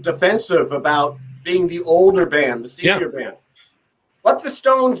feeling defensive about being the older band, the senior band. What the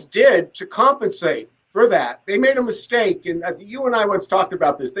Stones did to compensate for that, they made a mistake, and you and I once talked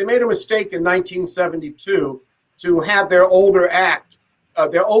about this. They made a mistake in 1972 to have their older act,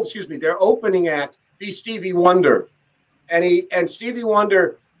 their opening act be Stevie Wonder, and Stevie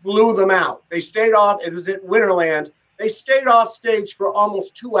Wonder blew them out. They stayed off. It was at Winterland. They stayed off stage for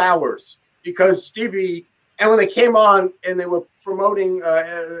almost 2 hours because Stevie, and when they came on and they were promoting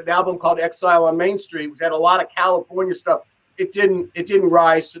an album called Exile on Main Street, which had a lot of California stuff, it didn't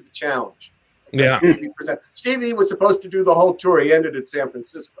rise to the challenge. Yeah. Stevie was supposed to do the whole tour. He ended at San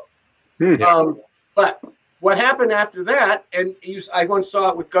Francisco. But what happened after that, and I once saw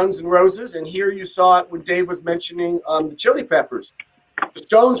it with Guns N' Roses, and here you saw it when Dave was mentioning the Chili Peppers. The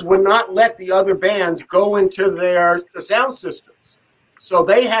Stones would not let the other bands go into the sound systems. So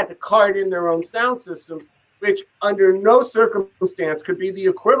they had to cart in their own sound systems, which under no circumstance could be the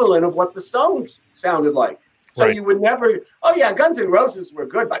equivalent of what the Stones sounded like. So you would never, Guns N' Roses were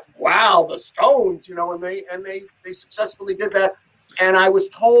good, but wow, the Stones, and they successfully did that. And I was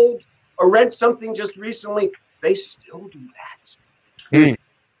told or read something just recently, they still do that.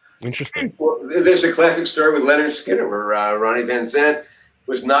 Interesting. Well, there's a classic story with Leonard Skinner where Ronnie Van Zant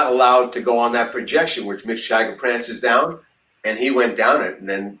was not allowed to go on that projection, which Mick Jagger prances down, and he went down it, and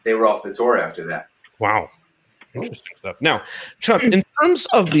then they were off the tour after that. Wow. Interesting stuff. Now, Chuck, in terms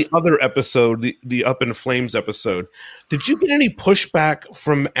of the other episode, the Up in Flames episode, did you get any pushback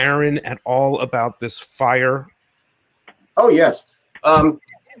from Aaron at all about this fire? Oh, yes.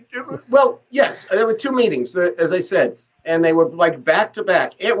 Well, yes. There were 2 meetings, as I said, and they were like back to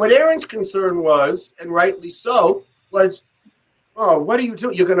back. What Aaron's concern was, and rightly so, was, oh, what are you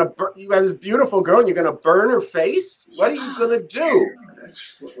doing? You have this beautiful girl and you're going to burn her face? What are you going to do?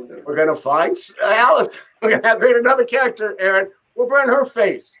 We're going to find Alice. We're going to create another character, Aaron. We'll burn her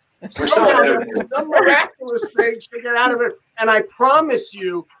face. Some miraculous things to get out of it. And I promise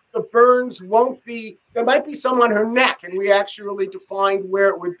you, the burns won't be, there might be some on her neck, and we actually defined where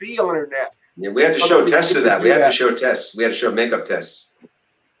it would be on her neck. Yeah, we had to show tests of that. We had to show tests. We had to show makeup tests.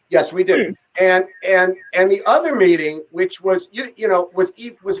 Yes, we did. And the other meeting, which was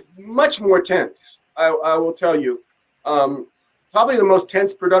was much more tense. I will tell you, probably the most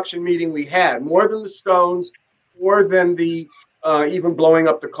tense production meeting we had, more than the Stones, more than the even blowing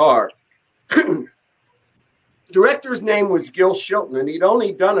up the car. The director's name was Gil Shilton, and he'd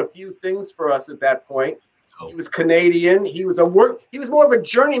only done a few things for us at that point. He was Canadian. He was more of a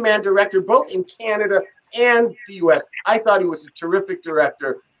journeyman director, both in Canada and the U.S. I thought he was a terrific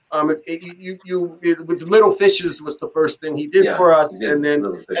director. With Little Fishes was the first thing he did for us, and then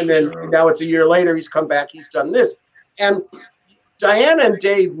now it's a year later. He's come back. He's done this, and Diana and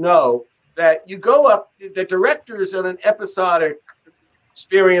Dave know that you go up. The directors in an episodic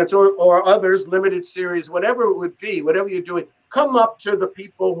experience or others, limited series, whatever it would be, whatever you're doing, come up to the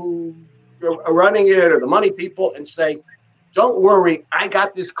people who are running it or the money people and say, "Don't worry, I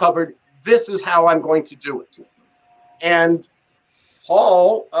got this covered. This is how I'm going to do it." And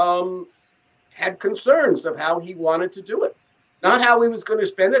Paul had concerns of how he wanted to do it, not how he was going to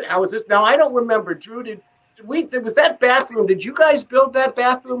spend it. How was this? Now, I don't remember. Drew, was that bathroom? Did you guys build that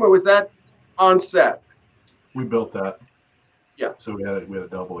bathroom, or was that on set? We built that. Yeah. So we had a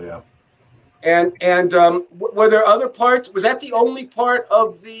double, yeah. And were there other parts? Was that the only part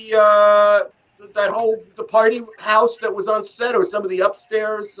of the the party house that was on set, or some of the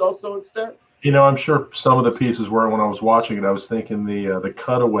upstairs also on set? You know, I'm sure some of the pieces were. When I was watching it, I was thinking the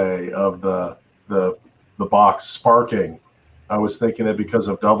cutaway of the box sparking. I was thinking that because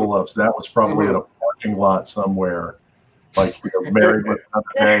of double ups, that was probably in a parking lot somewhere, like married with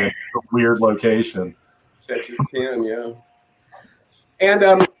another day, a weird location. Such as can, yeah.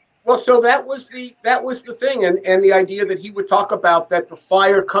 And well, so that was the thing, and the idea that he would talk about that the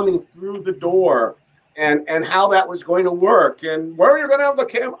fire coming through the door, and how that was going to work, and where you're going to have the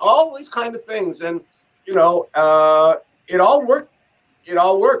camera, all these kind of things, and it all worked. It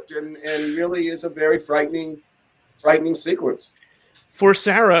all worked, and really is a very frightening sequence. For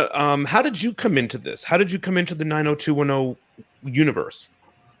Sarah, how did you come into this? How did you come into the 90210 universe?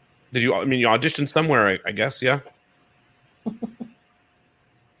 Did you? I mean, you auditioned somewhere, I guess. Yeah.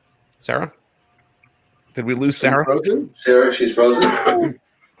 Sarah? Did we lose Sarah? Frozen? Sarah, she's frozen.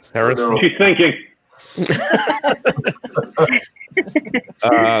 Sarah's frozen. She's thinking.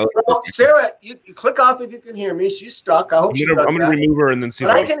 Well, Sarah, you click off if you can hear me. She's stuck. I hope I'm going to remove her and then see.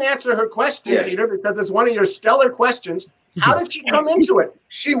 But I can answer her question, Peter, because it's one of your stellar questions. How did she come into it?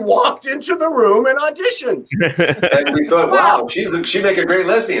 She walked into the room and auditioned. And we thought, wow, she'd make a great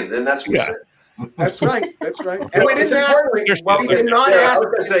lesbian. And that's what we said. That's right. That's right. And we didn't ask. We did not I ask.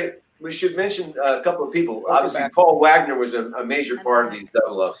 was going to say, we should mention a couple of people. Obviously, Paul Wagner was a major part of these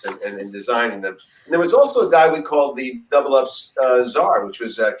double ups and in designing them. And there was also a guy we called the double ups czar, which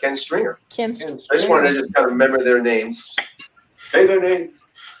was Ken Stringer. Ken I just wanted to just kind of remember their names. Say their names.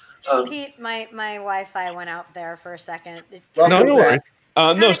 Pete, my Wi-Fi went out there for a second. No worries.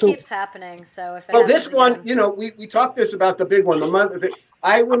 It keeps happening. So if it Well, this one, we talked this about the big one. The month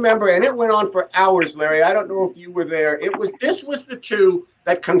I remember, and it went on for hours, Larry. I don't know if you were there. This was the two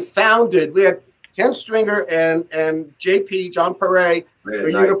that confounded. We had Ken Stringer and JP John Perret,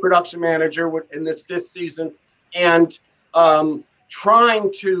 the unit production manager in this 5th season, and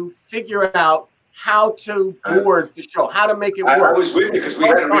trying to figure out how to board the show, how to make it work. I was with you because we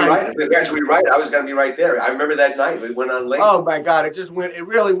had to rewrite it. We had to rewrite it. I was going to be right there. I remember that night. We went on late. Oh my God! It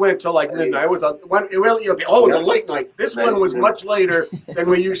really went till like midnight. It was it was a late night. This one was much later than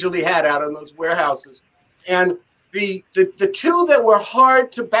we usually had out in those warehouses. And the two that were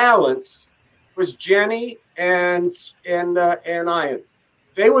hard to balance was Jenny and Ian.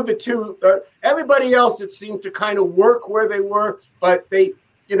 They were the two. Everybody else, it seemed to kind of work where they were, but they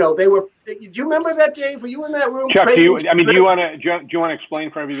were. Do you remember that, Dave? Were you in that room? Chuck, do you want to explain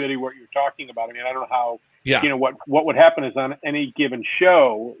for everybody what you're talking about? I mean, I don't know how. Yeah. What would happen is on any given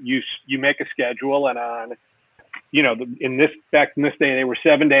show, you make a schedule, and on, back in this day, they were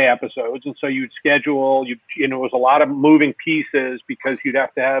 7-day episodes, and so you'd schedule. It was a lot of moving pieces because you'd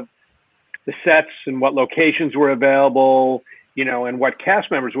have to have the sets and what locations were available, and what cast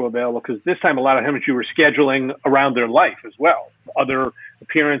members were available, because this time a lot of times you were scheduling around their life as well. Other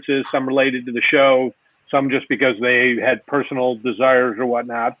appearances, some related to the show, some just because they had personal desires or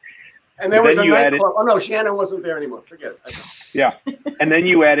whatnot. And there was a nightclub. Oh, no, Shannon wasn't there anymore. Forget it. Yeah. And then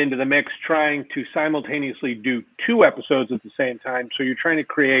you add into the mix trying to simultaneously do 2 episodes at the same time. So you're trying to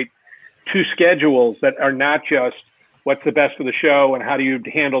create 2 schedules that are not just what's the best for the show and how do you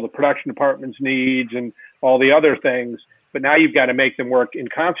handle the production department's needs and all the other things. But now you've got to make them work in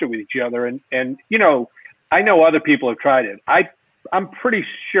concert with each other. And I know other people have tried it. I'm pretty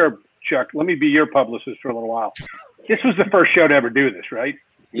sure, Chuck, let me be your publicist for a little while. This was the first show to ever do this, right?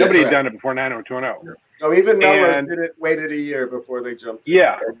 Yes, Nobody had done it before 90210. No, even Melrose waited a year before they jumped in.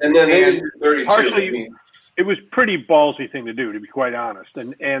 Yeah. And then they did 32. Partially, it was pretty ballsy thing to do, to be quite honest.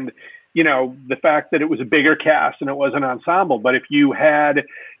 And the fact that it was a bigger cast and it was an ensemble. But if you had,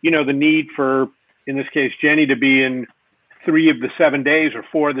 the need for, in this case, Jenny to be in 3 of the 7 days or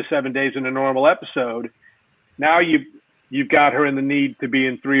 4 of the 7 days in a normal episode, now you've got her in the need to be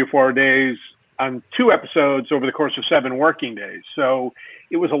in 3 or 4 days on 2 episodes over the course of 7 working days. So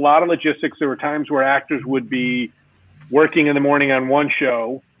it was a lot of logistics. There were times where actors would be working in the morning on one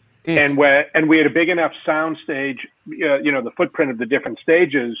show, and we had a big enough sound stage, the footprint of the different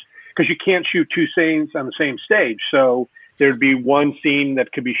stages, because you can't shoot 2 scenes on the same stage. So there'd be one scene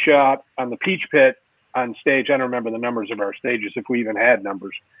that could be shot on the Peach Pit on stage. I don't remember the numbers of our stages, if we even had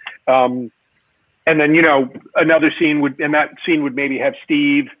numbers. And then, another scene would maybe have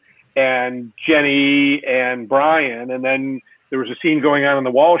Steve and Jenny and Brian. And then there was a scene going on in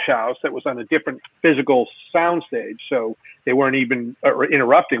the Walsh house that was on a different physical sound stage. So they weren't even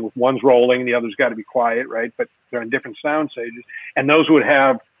interrupting with one's rolling and the other's got to be quiet, right? But they're on different sound stages. And those would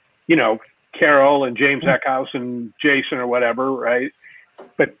have, Carol and James Eckhouse and Jason or whatever, right?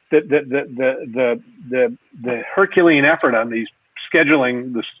 But the Herculean effort on these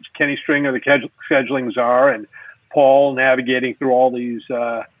scheduling, the Kenny Stringer, the scheduling czar, and Paul navigating through all these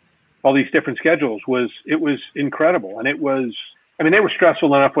different schedules was incredible. And it was, I mean, they were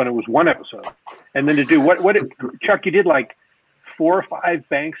stressful enough when it was one episode, and then to do Chuck, you did like 4 or 5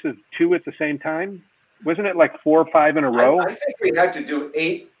 banks of 2 at the same time, wasn't it? Like 4 or 5 in a row. I think we had to do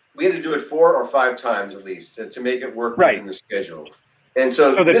 8. We had to do it 4 or 5 times at least to make it work in the schedule. And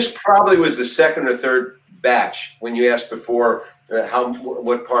so this probably was the second or third batch when you asked before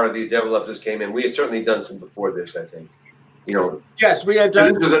what part of the Double Ups came in. We had certainly done some before this, I think. Yes, we had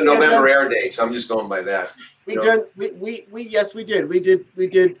done. This was a November air date, so I'm just going by that. We did. We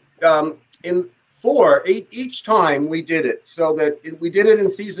did in 4 each time we did it. So that we did it in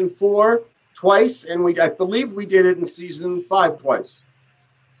season 4 twice, and I believe we did it in season 5 twice.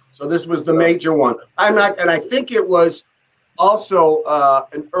 So this was the major one. I think it was also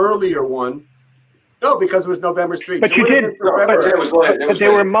an earlier one. No, because it was November Street. But so you did. But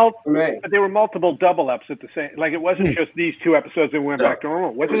there were multiple double ups at the same. Like it wasn't just these 2 episodes that went back to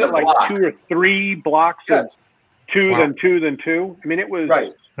normal. Wasn't it like block. 2 or 3 blocks of 2, then 2, then 2? I mean, it was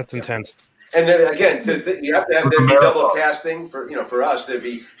right. That's intense. And then again, you have to have there'd be double casting for us. There'd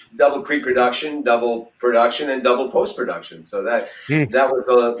be double pre-production, double production, and double post-production. So that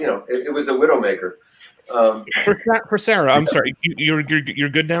was it was a widowmaker. For Sarah, I'm sorry, you're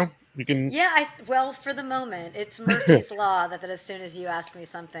good now. You can. Yeah, well, for the moment, it's Murphy's law that as soon as you ask me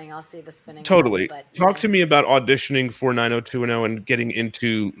something, I'll see the spinning. Totally. Ball, but, Talk to me about auditioning for 90210 and getting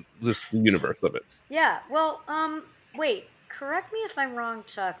into this universe of it. Yeah. Well, wait. Correct me if I'm wrong,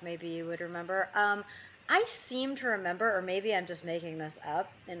 Chuck. Maybe you would remember. I seem to remember, or maybe I'm just making this up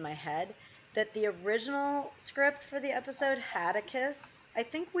in my head, that the original script for the episode had a kiss. I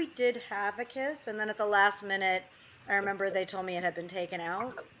think we did have a kiss, and then at the last minute, I remember they told me it had been taken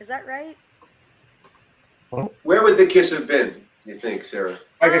out. Is that right? Where would the kiss have been, you think, Sarah?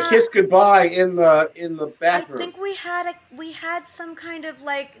 Like a kiss goodbye in the bathroom. I think we had some kind of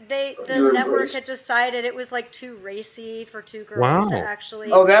like the network had decided it was like too racy for 2 girls to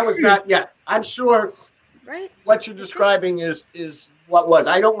actually. Oh, that was not. Yeah, I'm sure. Right. What you're describing is what was.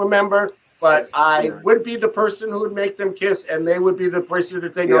 I don't remember, but I would be the person who would make them kiss, and they would be the person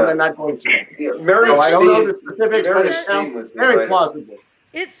who say no, they're not going to. Yeah, I don't know the specifics, but it sounds very plausible.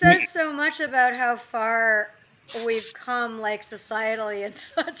 It says so much about how far we've come, like societally, in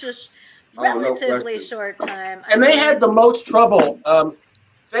such a relatively short time. And they had the most trouble.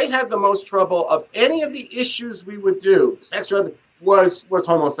 They had the most trouble of any of the issues we would do. Sexuality was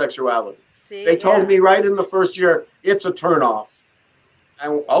homosexuality. See, they told me right in the first year, it's a turnoff.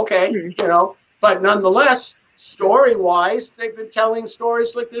 And okay, but nonetheless, story-wise, they've been telling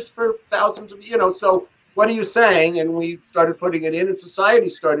stories like this for thousands of, so what are you saying? And we started putting it in, and society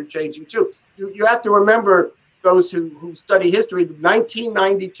started changing too. You have to remember, those who study history,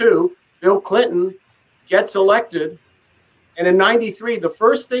 1992, Bill Clinton gets elected, and in 93, the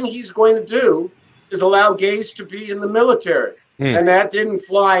first thing he's going to do is allow gays to be in the military. And that didn't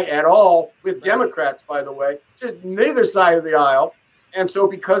fly at all with Democrats, by the way, just neither side of the aisle. And so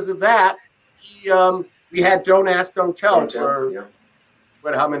because of that, we had Don't Ask, Don't Tell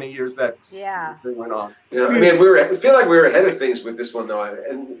for how many years that thing went on. I mean, I feel like we were ahead of things with this one, though.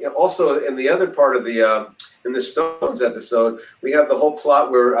 And also in the other part of the in the Stones episode, we have the whole plot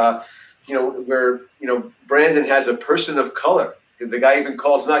where Brandon has a person of color. The guy even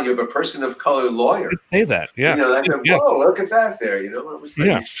calls him out. You have a person of color lawyer. Say that, yeah. Whoa, look at that there. It was pretty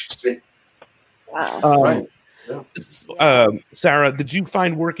interesting. Wow. Right. Sarah, did you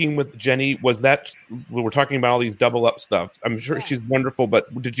find working with Jenny, was that, we were talking about all these double up stuff, I'm sure she's wonderful,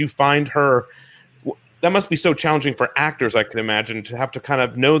 but did you find her, that must be so challenging for actors, I can imagine, to have to kind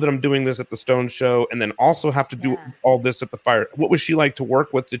of know that I'm doing this at the Stone Show and then also have to do all this at the Fire. What was she like to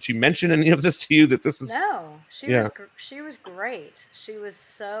work with? Did she mention any of this to you, that this is... No, she was great. She was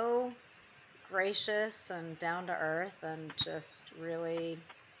so gracious and down to earth and just really...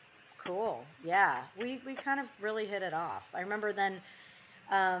 cool. Yeah, we kind of really hit it off. I remember then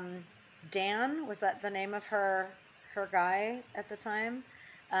Dan, was that the name of her guy at the time?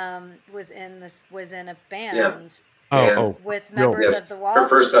 Was in a band with members of the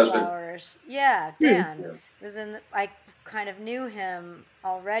Wallflowers. Yeah, Dan was in. I kind of knew him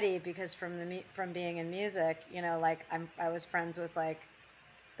already because from being in music, I was friends with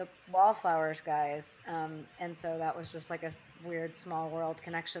the Wallflowers guys, and so that was just like a weird small world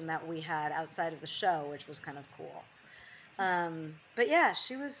connection that we had outside of the show, which was kind of cool. But yeah,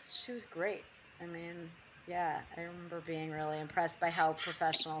 she was great. I mean, Yeah, I remember being really impressed by how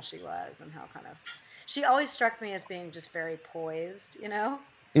professional she was and how she always struck me as being just very poised, you know?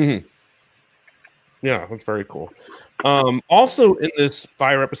 Mm-hmm. Yeah, that's very cool. Also, in this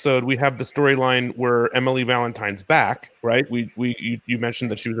Fire episode, we have the storyline where Emily Valentine's back, right? You mentioned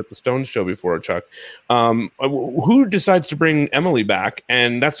that she was at the Stones show before, Chuck. Who decides to bring Emily back?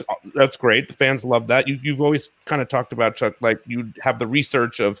 And that's great. The fans love that. You've always kind of talked about, Chuck, like you have the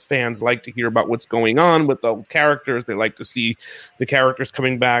research of fans like to hear about what's going on with the characters. They like to see the characters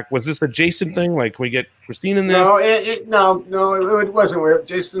coming back. Was this a Jason thing? Like, can we get Christine in this? No, it wasn't weird.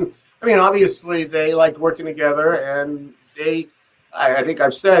 Jason. I mean, obviously they liked working together, and I think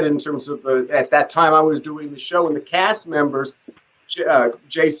I've said in terms of at that time I was doing the show, and the cast members,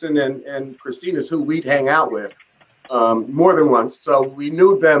 Jason and Christine is who we'd hang out with more than once, so we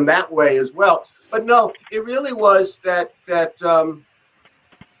knew them that way as well. But no, it really was that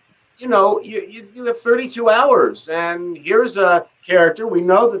you have 32 hours, and here's a character. We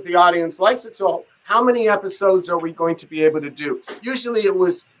know that the audience likes it, so how many episodes are we going to be able to do? Usually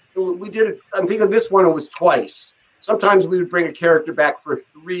we did it. I'm thinking this one, it was twice. Sometimes we would bring a character back for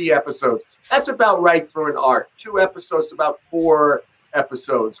 3 episodes. That's about right for an arc. 2 episodes to about 4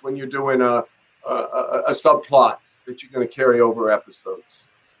 episodes when you're doing a subplot that you're going to carry over episodes.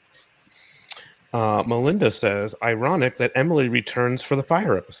 Melinda says, ironic that Emily returns for the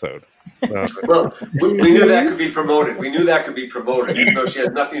Fire episode. Well, we knew that could be promoted. We knew that could be promoted, even though she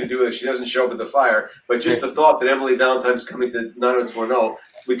had nothing to do with it. She doesn't show up at the Fire. But just the thought that Emily Valentine's coming to 90210,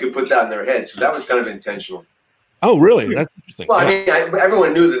 we could put that in their heads. So that was kind of intentional. Oh, really? That's interesting. Well, I mean,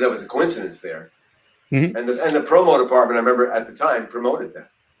 everyone knew that was a coincidence there. Mm-hmm. And the promo department, I remember at the time, promoted that.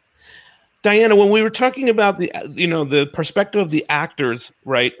 Diana, when we were talking about the perspective of the actors,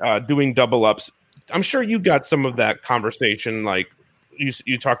 right, doing double ups, I'm sure you got some of that conversation. Like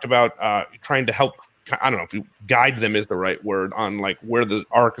you talked about trying to help. I don't know if you guide them is the right word on like where the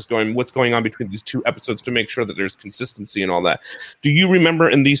arc is going, what's going on between these 2 episodes to make sure that there's consistency and all that. Do you remember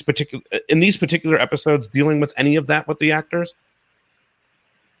in these particular episodes dealing with any of that with the actors?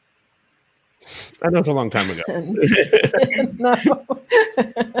 I know it's a long time ago. No,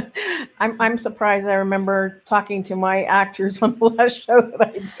 I'm surprised. I remember talking to my actors on the last show that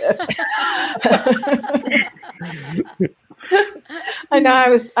I did. I know I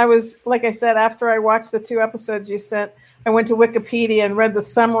was like I said, after I watched the 2 episodes you sent, I went to Wikipedia and read the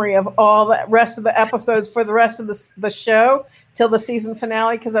summary of all the rest of the episodes for the rest of the show till the season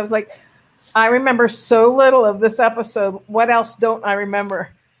finale, because I was like, I remember so little of this episode. What else don't I remember?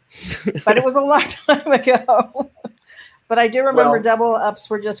 But it was a long time ago. But I do remember double ups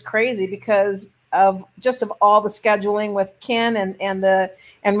were just crazy because of all the scheduling with Ken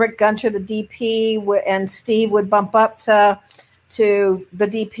and Rick Gunter, the DP, and Steve would bump up to the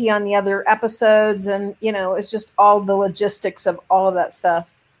DP on the other episodes, and it's just all the logistics of all of that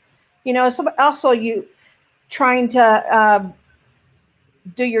stuff. So also you trying to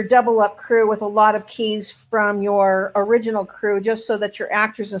do your double up crew with a lot of keys from your original crew, just so that your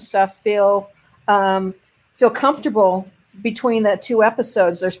actors and stuff feel comfortable between the 2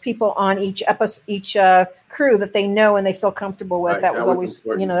 episodes. There's people on each crew that they know and they feel comfortable with. Right, that was always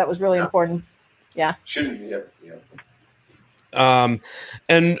important. That was really important. Yeah. Shouldn't be. Yeah.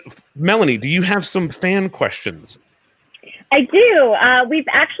 And Melanie, do you have some fan questions? I do. We've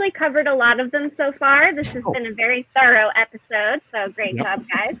actually covered a lot of them so far. This has been a very thorough episode, so great job,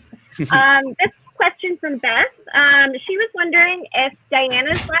 guys. This question from Beth. She was wondering if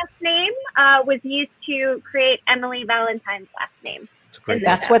Diana's last name was used to create Emily Valentine's last name.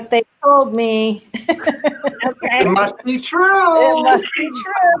 That's what they told me. Okay. It must be true. It must be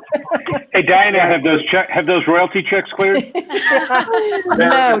true. Hey, Diana, have those royalty checks cleared?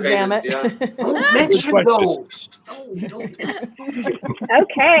 No, damn it. Yeah. Don't mention those.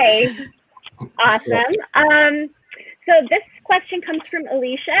 Okay. Awesome. So this question comes from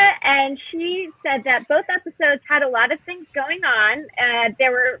Alicia, and she said that both episodes had a lot of things going on.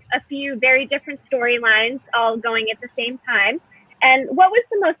 There were a few very different storylines all going at the same time. And what was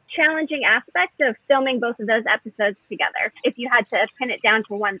the most challenging aspect of filming both of those episodes together, if you had to pin it down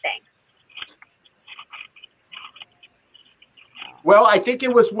to one thing? Well, I think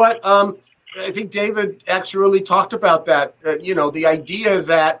it was what I think David actually talked about that. The idea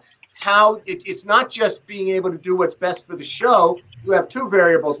that how it's not just being able to do what's best for the show. You have 2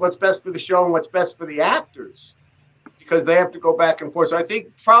 variables: what's best for the show and what's best for the actors, because they have to go back and forth. So I think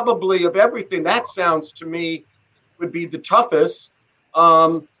probably of everything, that sounds to me would be the toughest.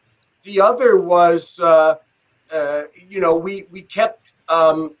 The other was, we kept,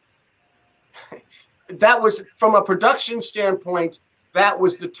 that was from a production standpoint, that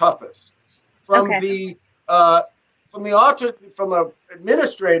was the toughest. From the from an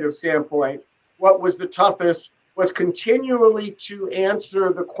administrative standpoint, what was the toughest was continually to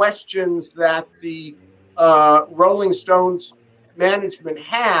answer the questions that the Rolling Stones management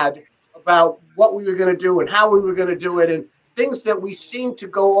had about what we were going to do and how we were going to do it, and things that we seemed to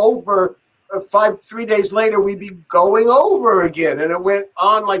go over 3 days later, we'd be going over again. And it went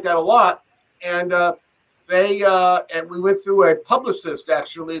on like that a lot. And and we went through a publicist,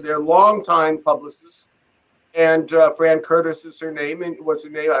 actually, their longtime publicist. And Fran Curtis is her name. And what's her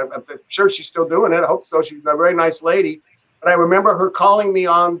name? I'm sure she's still doing it. I hope so. She's a very nice lady. But I remember her calling me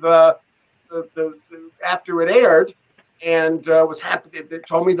on the after it aired, and was happy. They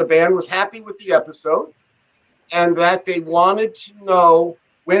told me the band was happy with the episode, and that they wanted to know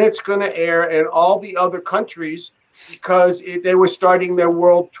when it's going to air in all the other countries, because they were starting their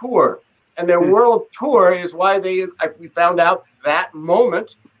world tour. And their world tour is why we found out that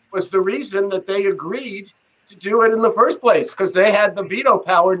moment was the reason that they agreed to do it in the first place, because they had the veto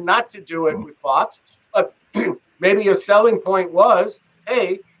power not to do it with Fox. But maybe a selling point was,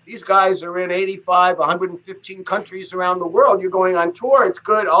 hey, these guys are in 115 countries around the world. You're going on tour. It's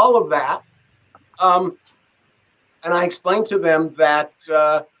good, all of that. And I explained to them that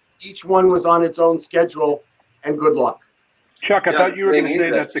each one was on its own schedule, and good luck. Chuck, I thought you were going to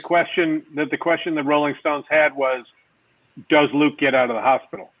say that the question the Rolling Stones had was, does Luke get out of the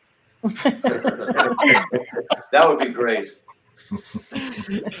hospital? That would be great.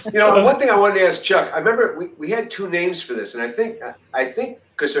 One thing I wanted to ask Chuck, I remember we had two names for this, and I think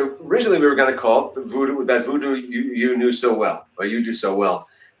because originally we were going to call it the Voodoo you knew so well, or you do so well.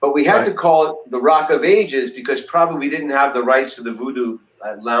 But we had to call it the Rock of Ages because probably we didn't have the rights to the Voodoo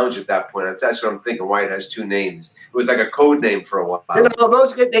Lounge at that point. That's what I'm thinking, why it has two names. It was like a code name for a while.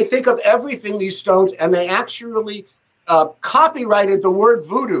 They think of everything, these Stones, and they actually copyrighted the word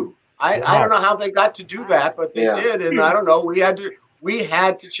voodoo. I don't know how they got to do that, but they did, and I don't know. We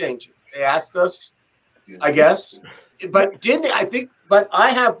had to change it. They asked us, I guess, but didn't I think? But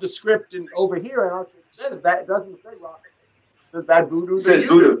I have the script over here, and it says that it doesn't say rock. That voodoo. It says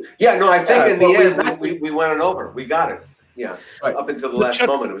voodoo. Yeah, no, I think in the end we went it over. We got it. Yeah, up until the last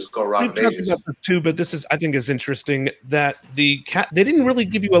moment, it was called Rock of Ages. About this too, but this is, I think, is interesting that they didn't really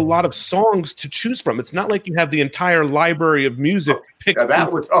give you a lot of songs to choose from. It's not like you have the entire library of music.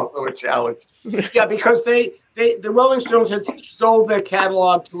 That was also a challenge. Yeah, because the Rolling Stones had sold their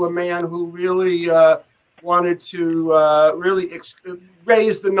catalog to a man who really wanted to really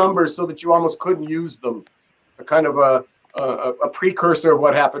raise the numbers so that you almost couldn't use them. A kind of a precursor of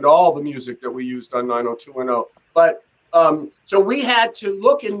what happened to all the music that we used on 90210. But so we had to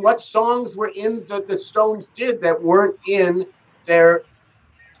look in what songs were in the Stones did that weren't in their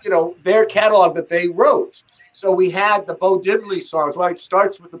catalog that they wrote. So we had the Bo Diddley songs. Well, it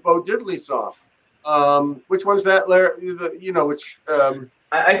starts with the Bo Diddley song. Which one's that?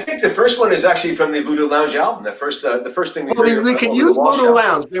 I think the first one is actually from the Voodoo Lounge album. The first thing we could use Voodoo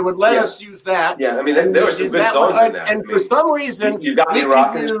Lounge. They would let us use that. Yeah, I mean, there were some good songs in that. And for some reason, you got me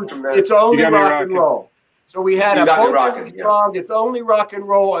rocking. It's only rock and roll. So we had a Bo Diddley song. It's only rock and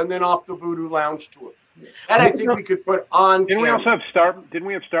roll, and then off the Voodoo Lounge tour. And I think we could put on. Didn't we also have Start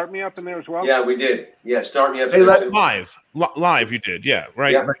Me Up in there as well? Yeah, we did. Yeah, Start Me Up. Live. You did. Yeah,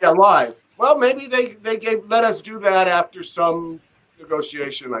 right. Yeah, live. Well, maybe they let us do that after some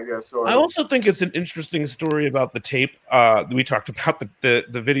negotiation, I guess. I also think it's an interesting story about the tape. We talked about the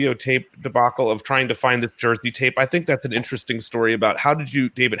videotape debacle of trying to find this Jersey tape. I think that's an interesting story about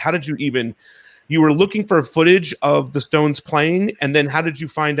you were looking for footage of the Stones playing, and then how did you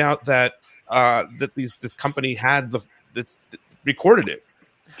find out that this company had that recorded it?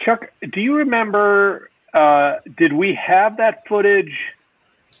 Chuck, do you remember? Did we have that footage?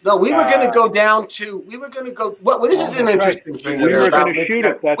 No, we were going to go down to. We were going to go. Well, this is an interesting thing. We were going to shoot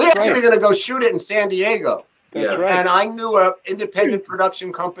it. We actually were going to go shoot it in San Diego. Yeah. Right. And I knew an independent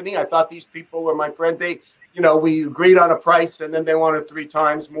production company. I thought these people were my friend. We agreed on a price, and then they wanted 3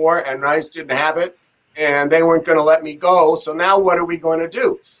 times more, and I just didn't have it, and they weren't going to let me go. So now what are we going to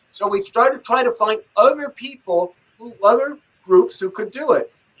do? So we started to try to find other people, other groups who could do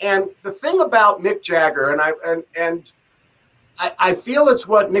it. And the thing about Mick Jagger, and I feel it's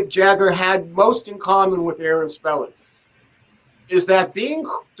what Mick Jagger had most in common with Aaron Spelling, is that being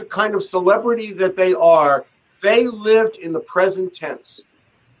the kind of celebrity that they are, they lived in the present tense.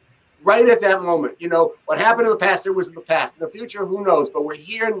 Right at that moment. What happened in the past, it was in the past. In the future, who knows? But we're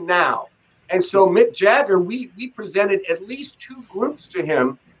here now. And so Mick Jagger, we presented at least 2 groups to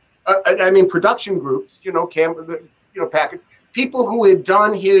him. Production groups, package people who had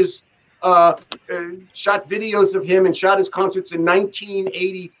done his shot videos of him and shot his concerts in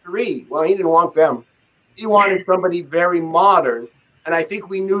 1983. Well, he didn't want them. He wanted somebody very modern, and I think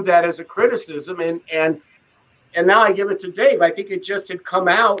we knew that as a criticism. And now I give it to Dave. I think it just had come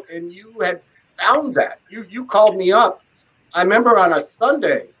out, and you had found that. You called me up, I remember, on a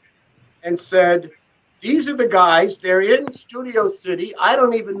Sunday, and said, "These are the guys. They're in Studio City. I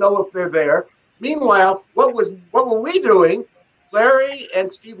don't even know if they're there." Meanwhile, what were we doing? Larry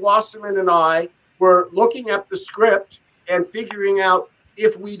and Steve Wasserman and I were looking at the script and figuring out,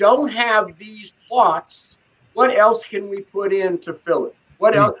 if we don't have these plots, what else can we put in to fill it?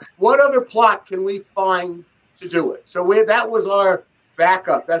 What else? What other plot can we find to do it? So that was our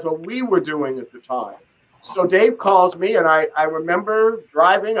backup. That's what we were doing at the time. So Dave calls me, and I remember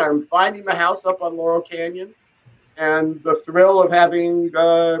driving. I'm finding the house up on Laurel Canyon, and the thrill of having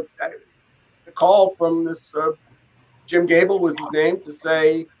a call from this Jim Gable was his name, to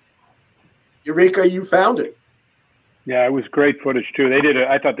say, "Eureka, you found it." Yeah, it was great footage too.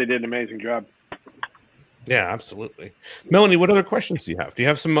 I thought they did an amazing job. Yeah, absolutely. Melanie, what other questions do you have? Do you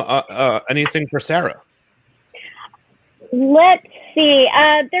have some anything for Sarah? Let's see.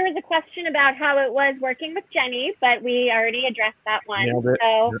 There was a question about how it was working with Jenny, but we already addressed that one.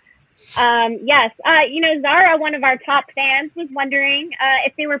 So, yes. Zara, one of our top fans, was wondering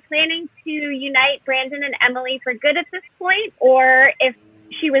if they were planning to unite Brandon and Emily for good at this point, or if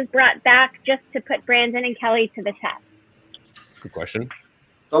she was brought back just to put Brandon and Kelly to the test. Good question.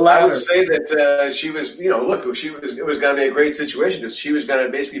 I would say that she was, it was going to be a great situation, because she was going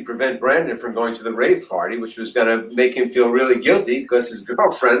to basically prevent Brandon from going to the rave party, which was going to make him feel really guilty because his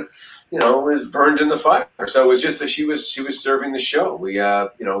girlfriend, was burned in the fire. So it was just that she was serving the show. We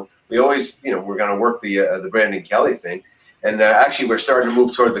always, we're going to work the Brandon Kelly thing. And actually, we're starting to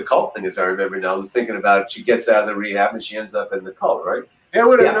move toward the cult thing, as I remember now. Thinking about it, she gets out of the rehab and she ends up in the cult, right? There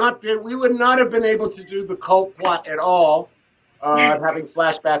would have not been. We would not have been able to do the cult plot at all. I'm having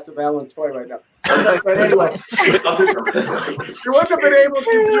flashbacks of Alan Toy right now. But anyway, you wouldn't have been able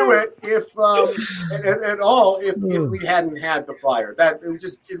to do it if at all if we hadn't had the flyer.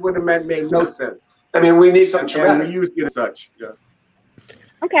 It would have made no sense. I mean, we need something. And we used it as such. Yeah.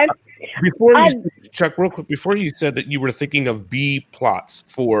 Okay. Chuck, real quick, before you said that you were thinking of B plots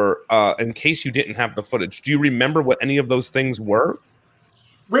for in case you didn't have the footage, do you remember what any of those things were?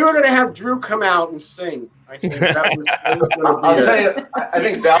 We were going to have Drew come out and sing. I think that was going to be I'll tell you, I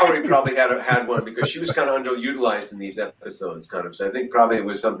think Valerie probably had one, because she was kind of underutilized in these episodes, kind of. So I think probably it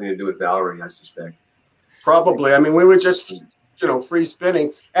was something to do with Valerie, I suspect. Probably. I mean, we were just, free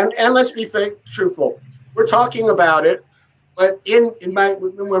spinning. And let's be truthful. We're talking about it, but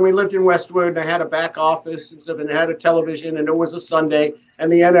when we lived in Westwood, and I had a back office and stuff, and I had a television, and it was a Sunday,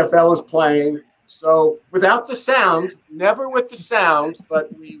 and the NFL was playing. So without the sound, never with the sound, but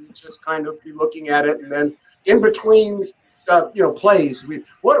we would just kind of be looking at it, and then in between, plays,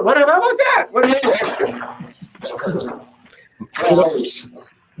 what about that?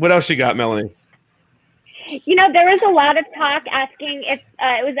 What else you got, Melanie? There was a lot of talk asking if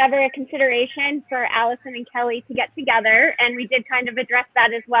it was ever a consideration for Allison and Kelly to get together, and we did kind of address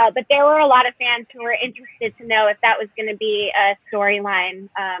that as well. But there were a lot of fans who were interested to know if that was going to be a storyline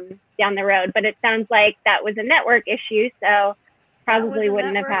down the road. But it sounds like that was a network issue, so probably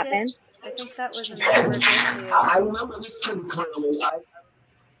wouldn't have happened. I think that was a network issue. I remember this clearly.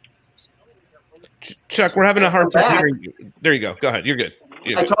 Chuck, we're having a hard time hearing you. There you go. Go ahead. You're good.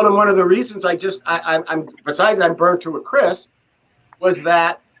 I told him one of the reasons I'm besides I'm burnt to a crisp, was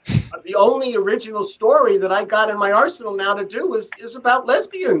that the only original story that I got in my arsenal now to do is about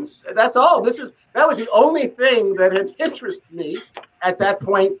lesbians. That's all. That was the only thing that had interested me at that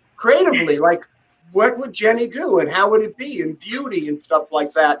point creatively. Like, what would Jenny do, and how would it be, and beauty and stuff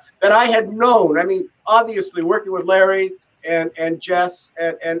like that I had known. I mean, obviously working with Larry and Jess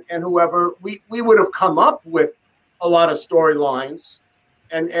and whoever, we would have come up with a lot of storylines.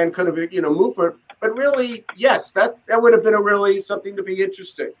 And could have, moved for it. But really, yes, that would have been really something to be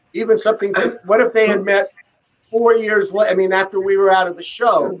interesting. Even something what if they had met 4 years later? I mean, after we were out of the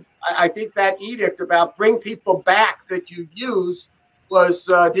show, I think that edict about bring people back that you use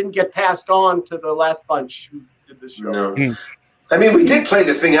didn't get passed on to the last bunch who did the show. No. I mean, we did play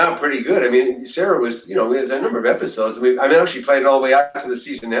the thing out pretty good. I mean, Sarah was, there's a number of episodes. I actually played it all the way out to the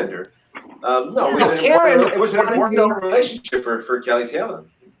season ender. It was an important relationship for Kelly Taylor.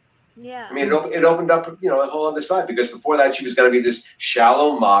 Yeah. I mean, it opened up, a whole other side, because before that she was going to be this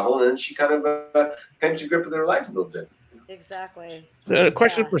shallow model, and then she kind of came to grip with her life a little bit. Exactly. A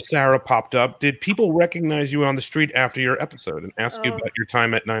question for Sarah popped up. Did people recognize you on the street after your episode and ask you about your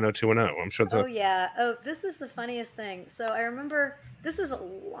time at 90210? I'm sure. Oh, yeah. Oh, this is the funniest thing. So I remember, this is a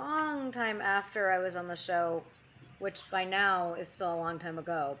long time after I was on the show, which by now is still a long time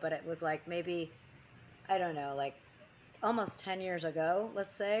ago, but it was like maybe I don't know, like almost 10 years ago,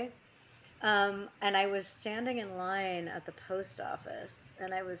 let's say. And I was standing in line at the post office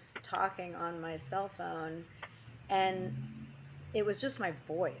and I was talking on my cell phone, and it was just my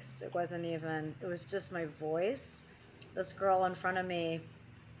voice. It was just my voice. This girl in front of me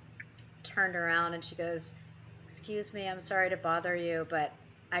turned around and she goes, "Excuse me, I'm sorry to bother you, but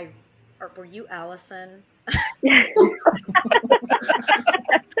were you Allison?"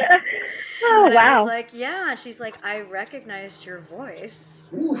 Oh, and I wow. was like, "Yeah." She's like, "I recognized your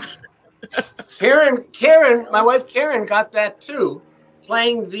voice." Karen, my wife Karen got that too,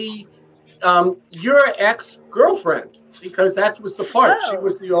 playing the your ex-girlfriend, because that was the part. She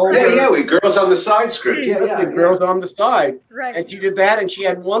was the older. Yeah, we Girls on the Side script. Yeah. Girls on the Side. Right. And she did that, and she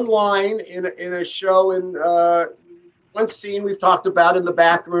had one line in a show in one scene we've talked about in the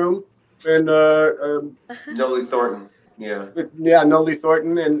bathroom, and Nolly Thornton. Yeah. Nolly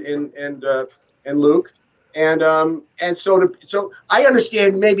Thornton and Luke. And so I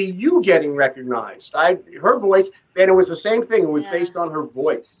understand maybe you getting recognized. Her voice, and it was the same thing. It was based on her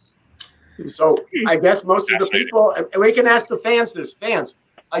voice. So I guess most of the people, and we can ask the fans this. Fans,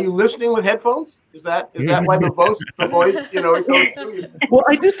 are you listening with headphones? Is that why the voice, it goes through you? Well,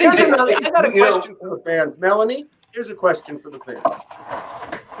 I do think I got a question for the fans. Melanie, here's a question for the fans.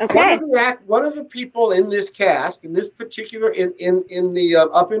 Okay. One of the people in this cast, in this particular, in the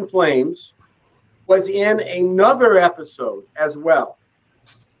Up in Flames, was in another episode as well.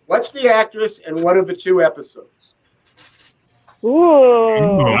 What's the actress and what are the two episodes?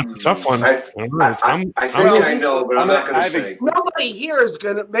 Ooh. That's a tough one. I think I know, but I'm not going to say. Nobody here is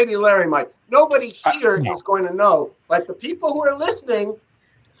going to, maybe Larry might, nobody here is going to know, but the people who are listening,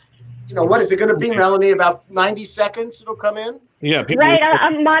 what is it going to be, Melanie? About 90 seconds it'll come in? Yeah. Right,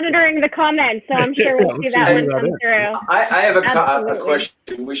 I'm monitoring the comments, so I'm sure we'll see that one come through. I have a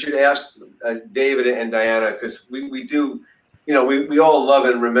question. We should ask David and Diana, because we do, we all love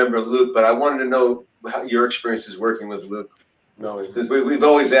and remember Luke, but I wanted to know how your experience is working with Luke. No, since we've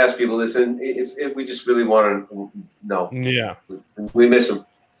always asked people this, and we just really want to know. Yeah. We miss him.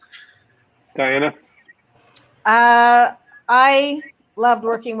 Diana? I loved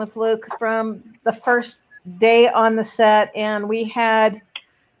working with Luke from the first day on the set, and we had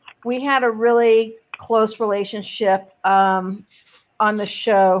a really close relationship on the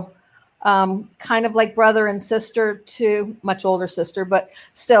show, kind of like brother and sister to much older sister, but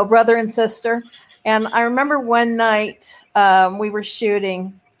still brother and sister. And I remember one night we were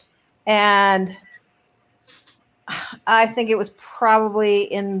shooting, and I think it was probably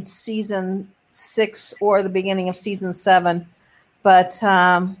in season 6 or the beginning of season 7, but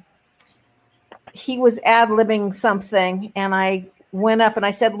he was ad-libbing something, and I went up and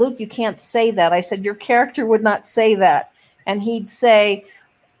I said, "Luke, you can't say that." I said, "Your character would not say that." And he'd say,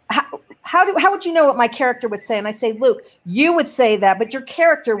 how would you know what my character would say? And I say, "Luke, you would say that, but your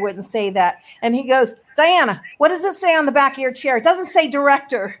character wouldn't say that." And he goes, "Diana, what does it say on the back of your chair? It doesn't say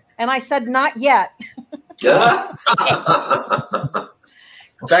director." And I said, "Not yet."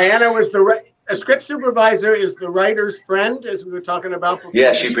 Diana was a script supervisor is the writer's friend, as we were talking about before.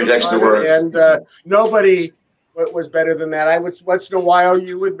 Yeah, she projects the words. And nobody was better than that. I would, once in a while,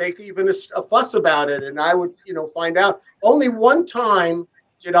 you would make even a fuss about it, and I would, find out. Only one time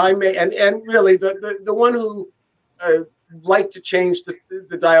did I make, and really the one who liked to change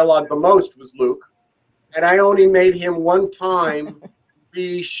the dialogue the most was Luke, and I only made him one time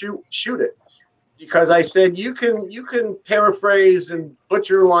shoot it. Because I said you can paraphrase and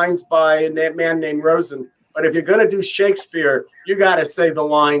butcher lines by a man named Rosen, but if you're going to do Shakespeare, you got to say the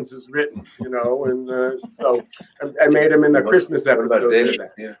lines as written, And so I made him in the Christmas episode. David?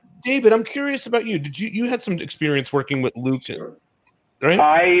 Yeah. David, I'm curious about you. Did you had some experience working with Luke?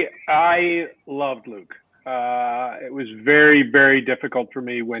 Right? I loved Luke. It was very, very difficult for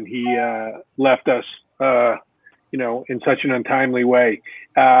me when he left us. In such an untimely way.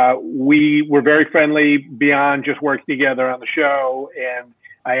 We were very friendly beyond just working together on the show. And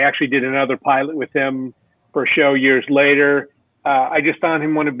I actually did another pilot with him for a show years later. I just found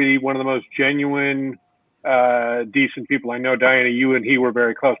him to be one of the most genuine, decent people. I know, Diana, you and he were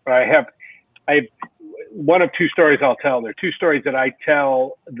very close, but I have one of two stories I'll tell. There are two stories that I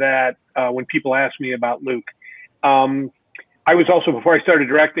tell that when people ask me about Luke. I was also, before I started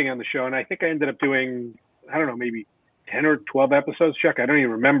directing on the show, and I think I ended up doing, I don't know, maybe 10 or 12 episodes, Chuck. I don't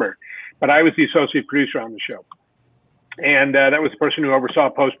even remember. But I was the associate producer on the show. And that was the person who oversaw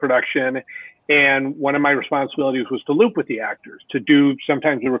post-production. And one of my responsibilities was to loop with the actors,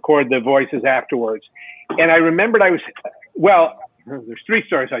 sometimes to record the voices afterwards. And I remembered there's three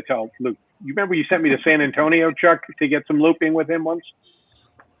stories I tell Luke. You remember you sent me to San Antonio, Chuck, to get some looping with him once?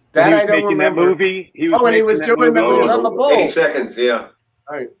 That he was I don't making remember. that movie. He was when he was making doing that the movie. movie on the boat. 8 seconds, yeah.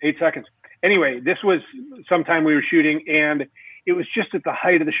 Right. 8 seconds. Anyway, this was sometime we were shooting, and it was just at the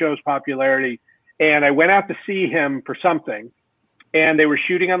height of the show's popularity. And I went out to see him for something, and they were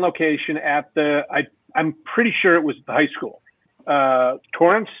shooting on location at I'm pretty sure it was the high school.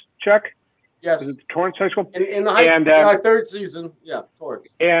 Torrance, Chuck? Yes. Was it Torrance High School? In the high school, in our third season, yeah,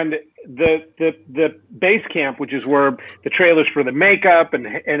 Torrance. And the base camp, which is where the trailers for the makeup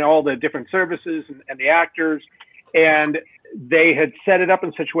and all the different services and the actors, and they had set it up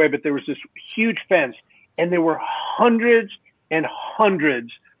in such a way, but there was this huge fence, and there were hundreds and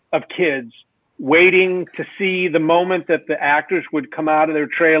hundreds of kids waiting to see the moment that the actors would come out of their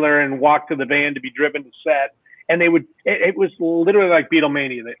trailer and walk to the van to be driven to set. And it was literally like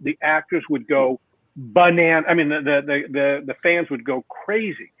Beatlemania. The actors would go bananas. I mean, the fans would go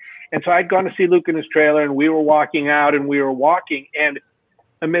crazy. And so I'd gone to see Luke in his trailer, and we were walking out, and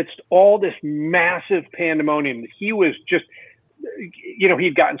amidst all this massive pandemonium, he was just,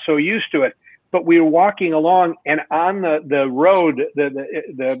 he'd gotten so used to it. But we were walking along, and on the road,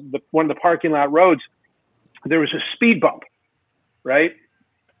 the one of the parking lot roads, there was a speed bump, right?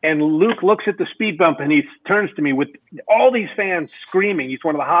 And Luke looks at the speed bump, and he turns to me with all these fans screaming. He's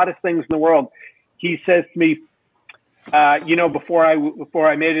one of the hottest things in the world. He says to me, before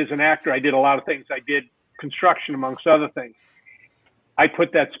I made it as an actor, I did a lot of things. I did construction, amongst other things. I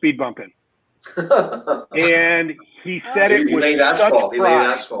put that speed bump in. And he said it was such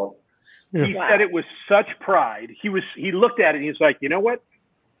pride. He said it was such pride. He looked at it, and he's like, you know what?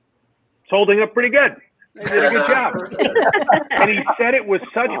 It's holding up pretty good. I did a good job. And he said it with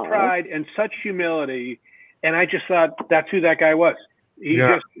such pride and such humility. And I just thought that's who that guy was. He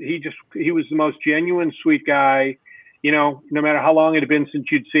was the most genuine, sweet guy. No matter how long it had been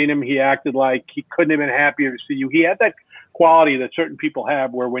since you'd seen him, he acted like he couldn't have been happier to see you. He had that quality that certain people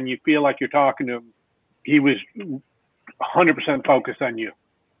have where when you feel like you're talking to him, he was 100% focused on you.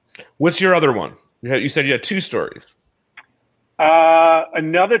 What's your other one? You said you had 2 stories.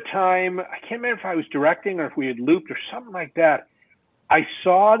 Another time, I can't remember if I was directing or if we had looped or something like that. I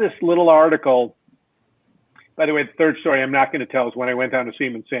saw this little article. By the way, the third story I'm not going to tell is when I went down to see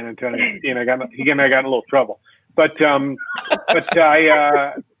him in San Antonio. I got in a little trouble. But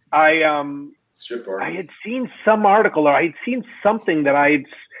I had seen some article, or I had seen something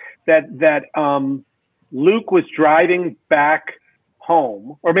that Luke was driving back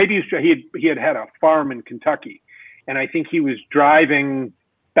home, or maybe he had a farm in Kentucky. And I think he was driving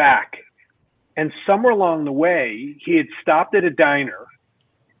back, and somewhere along the way, he had stopped at a diner,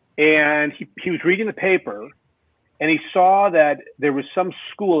 and he was reading the paper, and he saw that there was some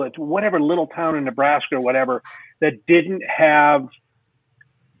school at whatever little town in Nebraska or whatever that didn't have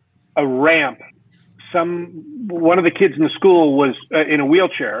a ramp. One of the kids in the school was in a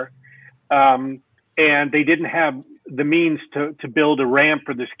wheelchair, and they didn't have the means to build a ramp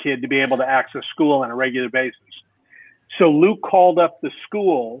for this kid to be able to access school on a regular basis. So Luke called up the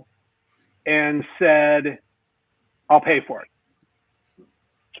school and said, I'll pay for it.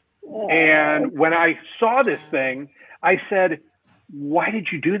 And when I saw this thing, I said, why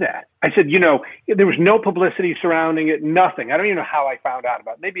did you do that? I said, there was no publicity surrounding it, nothing. I don't even know how I found out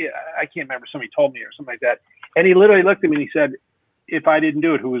about it. Maybe, I can't remember, somebody told me or something like that. And he literally looked at me and he said, if I didn't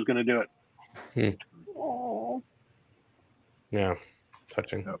do it, who was going to do it? Yeah,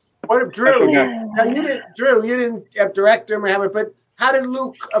 touching. What if Drew? Now you didn't have direct him or have it, but how did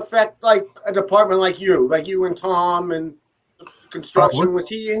Luke affect like a department like you and Tom and construction? Was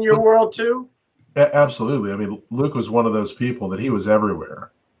he in your world too? Absolutely. I mean, Luke was one of those people that he was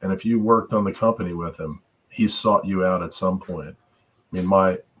everywhere, and if you worked on the company with him, he sought you out at some point. I mean,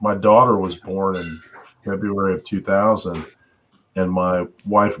 my daughter was born in February of 2000, and my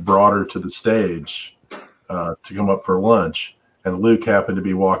wife brought her to the stage to come up for lunch. And Luke happened to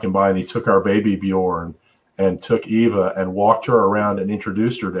be walking by, and he took our baby Bjorn and took Eva and walked her around and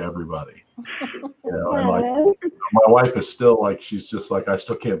introduced her to everybody. And like, my wife is still like, she's just like, I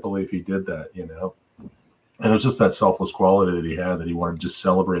still can't believe he did that, And it was just that selfless quality that he had, that he wanted to just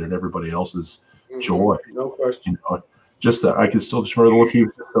celebrate in everybody else's joy. No question. I can still just remember the look. He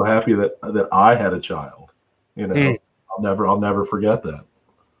was so happy that I had a child. I'll never forget that.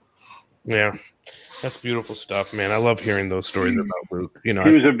 Yeah. That's beautiful stuff, man. I love hearing those stories about Luke. He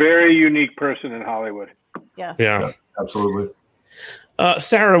was a very unique person in Hollywood. Yes. Yeah, absolutely.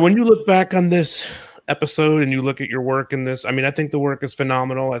 Sarah, when you look back on this episode and you look at your work in this, I mean, I think the work is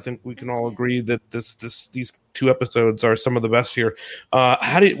phenomenal. I think we can all agree that these 2 episodes are some of the best here.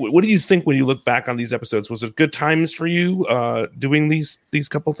 What do you think when you look back on these episodes? Was it good times for you doing these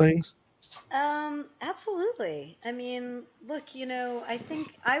couple things? Absolutely. I mean, look, I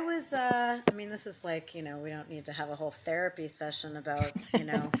think I was, this is like, we don't need to have a whole therapy session about,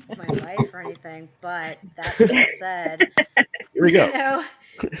 my life or anything, but that being said, here we go.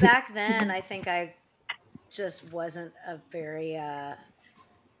 Back then, I think I just wasn't a very, I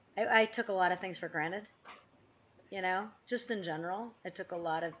took a lot of things for granted, just in general. I took a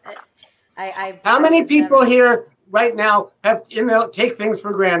lot of, How many people here right now have take things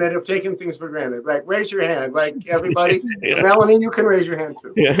for granted? Have taken things for granted? Right, raise your hand. Right, everybody. Yeah. Melanie, you can raise your hand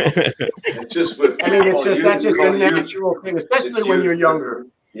too. Yeah. It's just with. That's just a natural thing, especially when you're younger.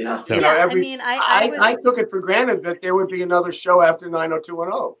 Yeah. I took it for granted that there would be another show after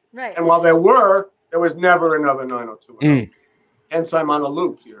 90210. Right. And while there was never another 90210. Hence, I'm on a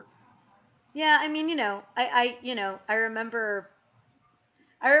loop here. Yeah, I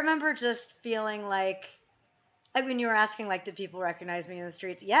remember just feeling like, you were asking, like, did people recognize me in the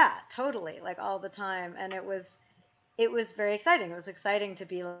streets? Yeah, totally, like all the time. And it was very exciting. It was exciting to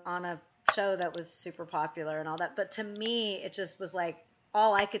be on a show that was super popular and all that. But to me, it just was like,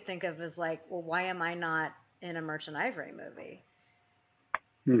 all I could think of was like, well, why am I not in a Merchant Ivory movie?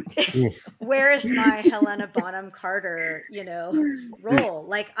 Where is my Helena Bonham Carter, role?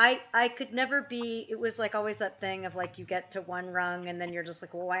 Like I could never be. It was like always that thing of like you get to one rung and then you're just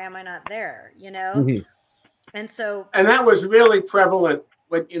like, well, why am I not there? Mm-hmm. And that was really prevalent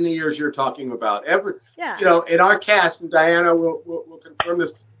in the years you're talking about. In our cast, and Diana will confirm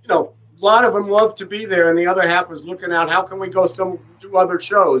this. A lot of them loved to be there, and the other half was looking out. How can we go do other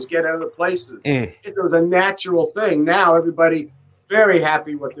shows, get other places? It was a natural thing. Now everybody. Very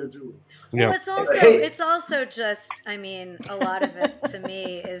happy what they're doing. Well, it's also just, a lot of it to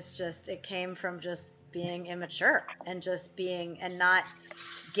me is just, it came from just being immature and just and not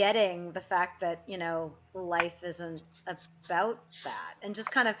getting the fact that, life isn't about that. And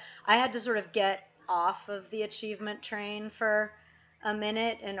just kind of, I had to sort of get off of the achievement train for a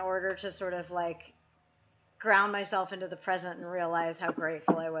minute in order to sort of like ground myself into the present and realize how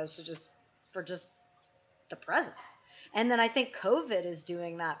grateful I was for just the present. And then I think COVID is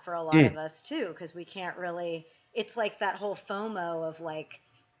doing that for a lot of us too, because we can't really, it's like that whole FOMO of like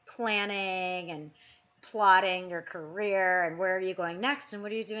planning and plotting your career and where are you going next and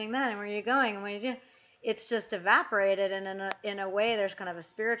what are you doing then and where are you going and what are you doing? It's just evaporated, and in a way there's kind of a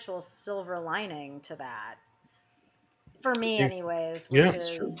spiritual silver lining to that. For me anyways, which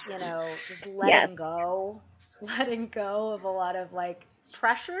is, just letting go of a lot of like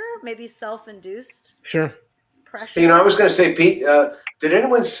pressure, maybe self-induced. Sure. Pressure. I was going to say, Pete, did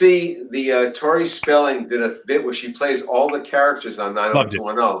anyone see the Tori Spelling did a bit where she plays all the characters on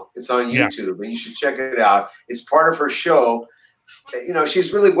 90210? It's on YouTube, and you should check it out. It's part of her show.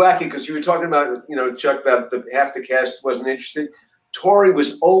 She's really wacky because you were talking about, Chuck, about half the cast wasn't interested. Tori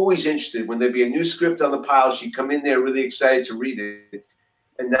was always interested. When there'd be a new script on the pile, she'd come in there really excited to read it.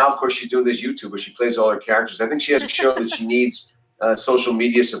 And now, of course, she's doing this YouTube where she plays all her characters. I think she has a show that she needs social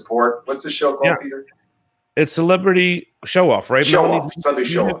media support. What's the show called, Peter? It's Celebrity Show Off, right? Celebrity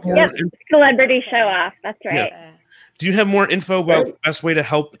Show Off. Yes, Celebrity Show Off. That's right. Yeah. Do you have more info about the best way to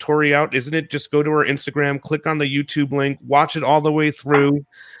help Tori out? Isn't it just go to her Instagram, click on the YouTube link, watch it all the way through,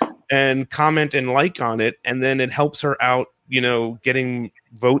 and comment and like on it, and then it helps her out, getting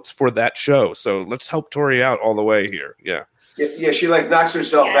votes for that show. So let's help Tori out all the way here. Yeah. Yeah, she like knocks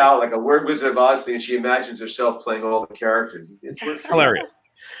herself out like a Word Wizard of Oz thing, and she imagines herself playing all the characters. It's hilarious.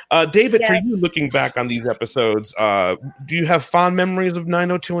 David, for you looking back on these episodes, do you have fond memories of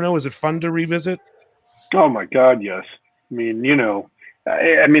 90210? Is it fun to revisit? Oh my God, yes.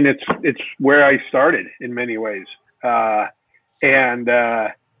 It's where I started in many ways. There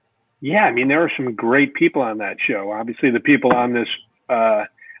were some great people on that show. Obviously, the people on this, I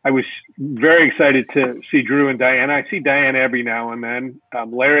was very excited to see Drew and Diana. I see Diana every now and then.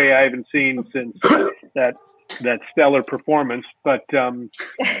 Larry, I haven't seen since that stellar performance, but they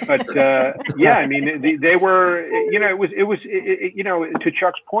were, it was to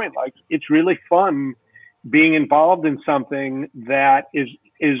Chuck's point, like it's really fun being involved in something that is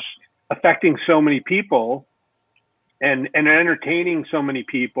affecting so many people and entertaining so many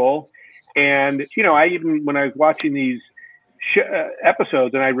people. And, I even, when I was watching these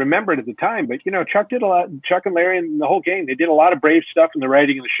episodes, and I remembered at the time, but Chuck did a lot. Chuck and Larry and the whole gang, they did a lot of brave stuff in the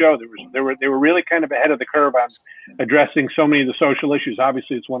writing of the show. They were really kind of ahead of the curve on addressing so many of the social issues.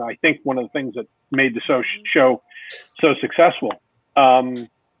 Obviously, it's one of the things that made the show so successful. It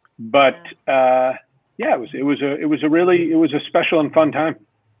was a special and fun time.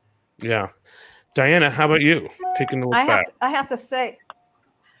 Yeah, Diana, how about you? Taking a look back. I have to say,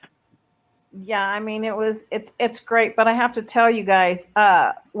 Yeah, I mean, it's great, but I have to tell you guys,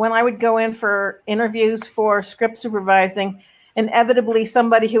 when I would go in for interviews for script supervising, inevitably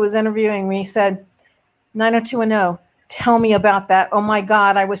somebody who was interviewing me said, 90210, tell me about that. Oh my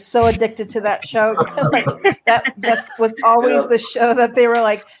God, I was so addicted to that show. Like, that was always the show that they were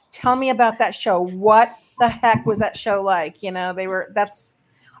like, tell me about that show. What the heck was that show like? You know,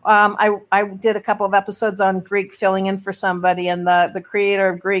 I did a couple of episodes on Greek, filling in for somebody, and the creator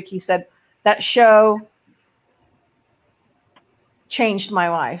of Greek, he said, that show changed my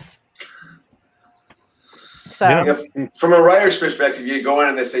life. So, from a writer's perspective, you go in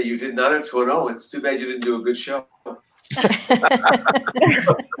and they say you did 90210. It's too bad you didn't do a good show. Because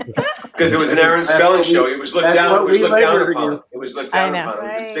it was an Aaron Spelling show. It was looked down. It was looked down upon. It was looked down upon.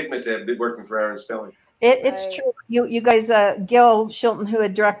 It was a stigma to be working for Aaron Spelling. It's true. You guys, Gil Shilton, who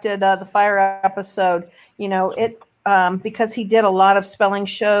had directed the Fire episode, you know, because he did a lot of spelling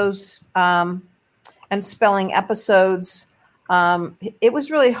shows and spelling episodes. It was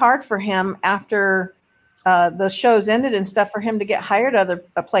really hard for him after the shows ended and stuff for him to get hired other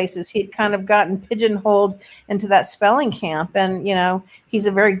places. He'd kind of gotten pigeonholed into that spelling camp, and you know, he's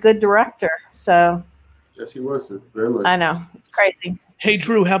a very good director. So yes, he was very much. I know, it's crazy. Hey,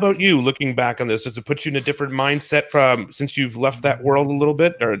 Drew, how about you? Looking back on this, does it put you in a different mindset since you've left that world a little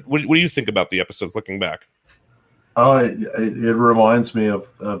bit, or what do you think about the episodes looking back? Oh, it reminds me of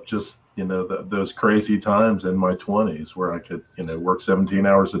just, you know, those crazy times in my 20s where I could, you know, work 17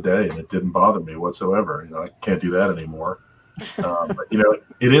 hours a day and it didn't bother me whatsoever. You know, I can't do that anymore. But, you know,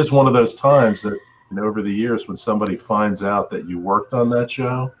 it is one of those times that, you know, over the years when somebody finds out that you worked on that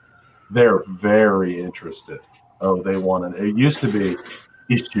show, they're very interested. Oh, they want it. It used to be,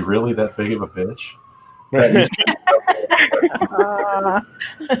 is she really that big of a bitch? You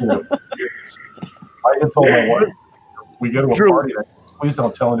know, I even told my wife, we go to a party, please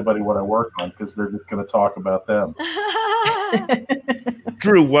don't tell anybody what I work on because they're just going to talk about them.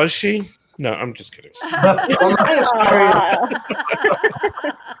 Drew, was she? No, I'm just kidding. My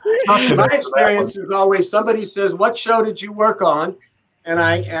experience is always somebody says, "What show did you work on?" And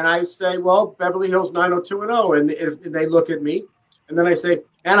I say, "Well, Beverly Hills 90210," and if they look at me, and then I say,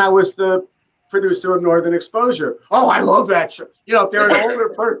 "And I was the producer of Northern Exposure." "Oh, I love that show." You know, if they're an older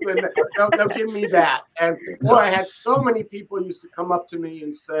person, they'll give me that. And boy, I had so many people used to come up to me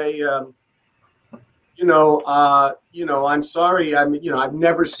and say, I'm sorry, I've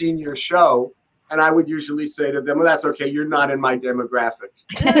never seen your show. And I would usually say to them, "Well, that's okay. You're not in my demographic."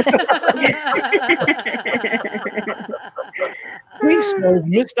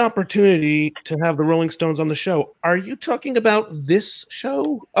 Missed opportunity to have the Rolling Stones on the show. Are you talking about this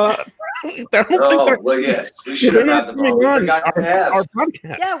show? Well, yes. We should have had them on. We forgot to ask. Our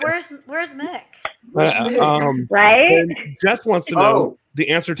podcast. Yeah, where's Mick? Right? Jess wants to know the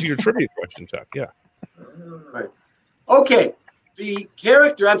answer to your trivia question, Chuck. Yeah. Right. Okay. The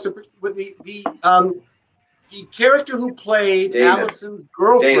character the character who played Dana. Allison's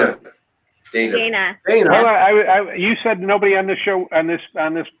girlfriend. Dana. Well, you said nobody on this show on this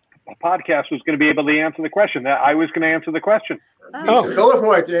podcast was going to be able to answer the question. I was going to answer the question. Go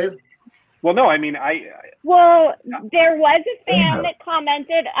for it, Dave. Well, no, I mean Well, there was a fan that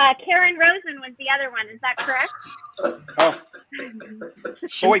commented. Karen Rosen was the other one. Is that correct?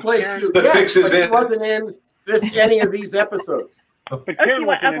 She played you. Yes, but she wasn't in any of these episodes. But Karen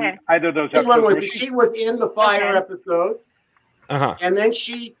wasn't in either of those this episodes. one was she was in the Fire episode, and then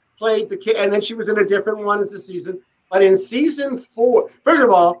she played the kid, and then she was in a different one as a season. But in season 4, first of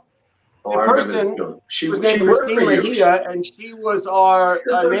all, the person was named Christine Mejia, and she was our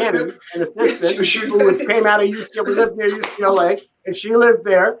nanny and assistant who came out of UCLA. We lived near UCLA, and she lived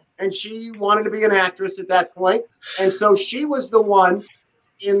there, and she wanted to be an actress at that point, and so she was the one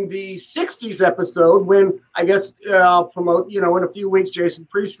in the 60s episode when I guess I'll promote, in a few weeks, Jason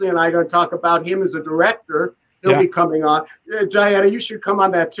Priestley and I are going to talk about him as a director. He'll be coming on. Diana, you should come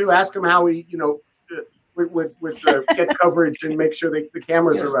on that too. Ask him how he, would get coverage and make sure the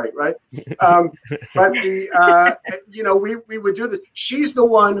cameras are right? But we would do this. She's the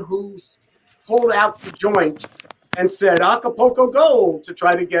one who's pulled out the joint and said Acapulco Gold to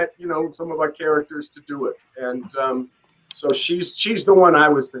try to get, some of our characters to do it. And so she's the one I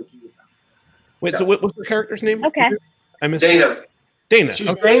was thinking about. Wait, so what was the character's name? Okay. I missed Dana. It. Dana.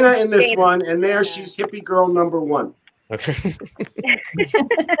 She's Dana in this one, and there she's hippie girl number 1. Okay. Very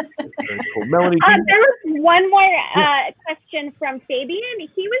cool. Melanie. There was one more question from Fabian.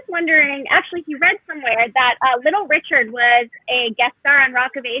 He was wondering, actually, he read somewhere that Little Richard was a guest star on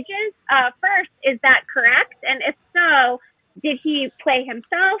Rock of Ages. First, is that correct? And if so, did he play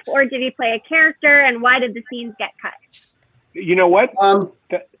himself or did he play a character? And why did the scenes get cut? You know what?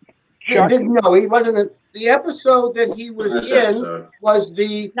 No, he wasn't. The episode that he was This in episode. was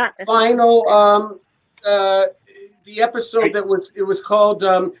the Not this final. The episode that was called.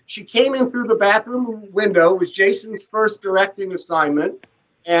 She came in through the bathroom window. It was Jason's first directing assignment,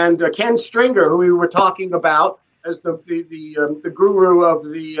 and Ken Stringer, who we were talking about as the guru of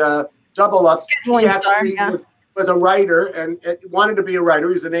the double up, he actually was a writer and wanted to be a writer.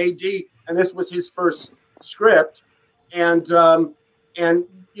 He's an AD, and this was his first script, and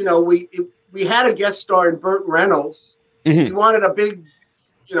you know we had a guest star in Burt Reynolds. Mm-hmm. He wanted a big,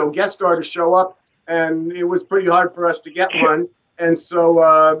 guest star to show up, and it was pretty hard for us to get one. And so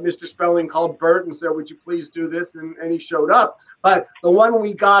Mr. Spelling called Burt and said, "Would you please do this?" And he showed up. But the one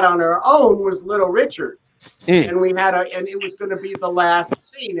we got on our own was Little Richard, and we had and it was going to be the last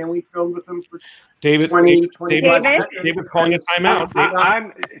scene, and we filmed with him for 25 minutes. David's calling a timeout.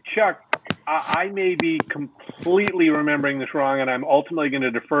 I'm Chuck. I may be completely remembering this wrong, and I'm ultimately going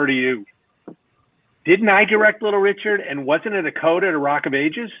to defer to you. Didn't I direct Little Richard, and wasn't it a coda to Rock of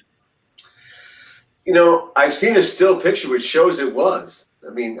Ages? I've seen a still picture which shows it was.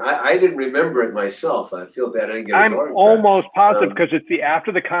 I mean, I didn't remember it myself. I feel bad I didn't get his I'm autograph. almost positive because it's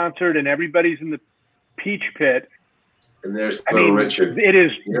after the concert and everybody's in the Peach Pit. And there's Little Richard. It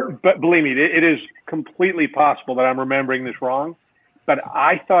is, but believe me, it is completely possible that I'm remembering this wrong. But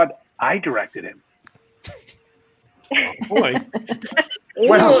I thought I directed him. Boy.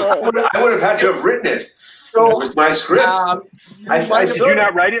 Well, I would have had to have written it. It was my script. Did you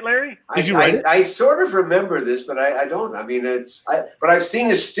not write it, Larry? Did you write it? I sort of remember this, but I don't. I mean, but I've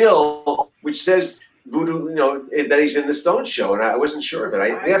seen a still which says Voodoo, that he's in the Stones show, and I wasn't sure of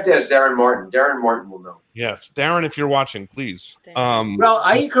it. We have to ask Darren Martin. Darren Martin will know. Yes, Darren, if you're watching, please. Well,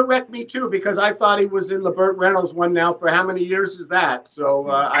 he correct me too because I thought he was in the Burt Reynolds one now. For how many years is that? So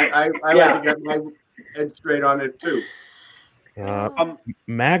I like to get my head straight on it too.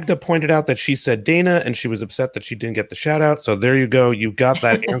 Magda pointed out that she said Dana, and she was upset that she didn't get the shout out. So there you go. You got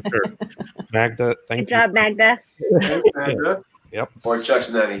that answer, Magda. Thank you. Good job, Magda. Thanks, Magda. Yep. Or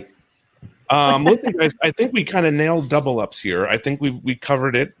Chuck's nanny. Listen, guys, I think we kind of nailed double ups here. I think we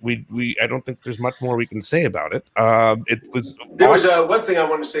covered it. I don't think there's much more we can say about it. There was one thing I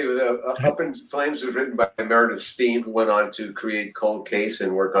want to say. Up in Flames was written by Meredith Steen, who went on to create Cold Case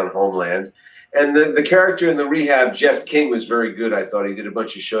and work on Homeland. And the character in the Rehab, Jeff King, was very good. I thought he did a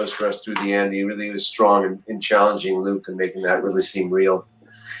bunch of shows for us through the end. He really was strong in challenging Luke and making that really seem real.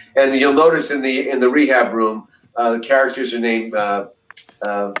 And you'll notice in the Rehab room, the characters are named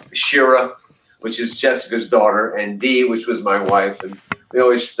Shira, which is Jessica's daughter, and Dee, which was my wife, and we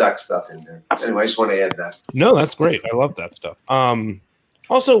always stuck stuff in there. Anyway, I just want to add that. No, that's great. I love that stuff.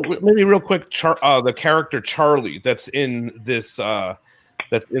 Also, maybe real quick, the character Charlie that's in this. The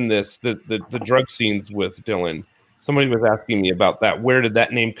drug scenes with Dylan. Somebody was asking me about that. Where did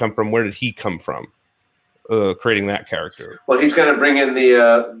that name come from? Where did he come from? Creating that character. Well, he's going to bring in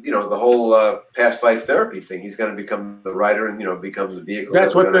the the whole past life therapy thing. He's going to become the writer and become the vehicle.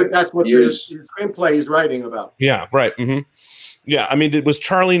 That's what the screenplay is writing about. Yeah, right. Mm-hmm. Yeah, I mean, was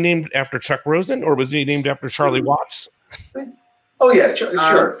Charlie named after Chuck Rosen, or was he named after Charlie Watts? Oh yeah,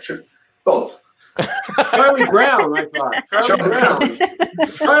 sure, both. Charlie Brown, I thought. Charlie Brown.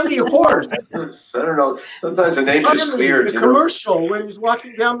 Charlie Horse. I don't know. Sometimes the name's just clear. The commercial when he's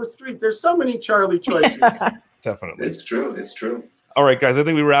walking down the street. There's so many Charlie choices. Definitely. It's true. It's true. All right, guys. I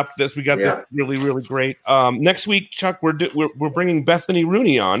think we wrapped this. We got that really, really great. Next week, Chuck, we're bringing Bethany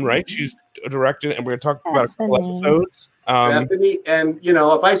Rooney on, right? She's directed, and we're going to talk about a couple episodes. Bethany, and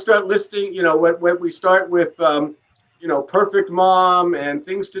if I start listing, what we start with. Perfect Mom and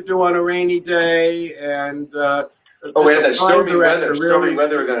Things to Do on a Rainy Day, and we had that Stormy Weather. Stormy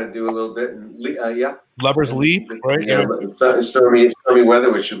Weather we're going to do a little bit, and Lover's Leap, right? Yeah, Stormy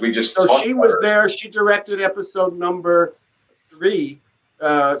Weather, which we just. So she was there. She directed episode number 3.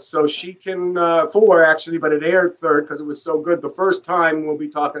 So she can 4 actually, but it aired 3rd because it was so good. The first time we'll be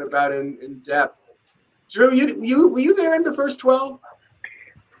talking about it in depth. Drew, were you there in the first 12?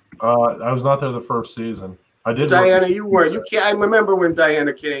 I was not there the first season. I did. Diana, you were. You can't. I remember when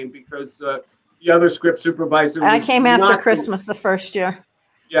Diana came because the other script supervisor. I came after Christmas the first year.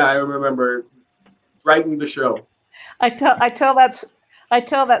 Yeah, I remember writing the show. I tell that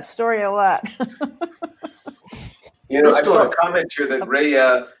story a lot. I saw a comment here that Ray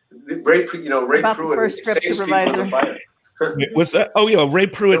Pruitt saves people in the fire. What's that? Oh yeah, Ray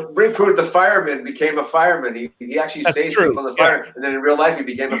Pruitt. Ray Pruitt, the fireman, became a fireman. He actually saves people in the fire, and then in real life he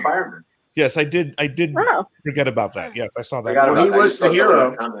became a fireman. Yes, I did forget about that. Yes, I saw that. He was the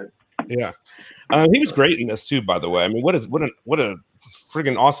hero. Yeah, he was great in this too. By the way, I mean, what a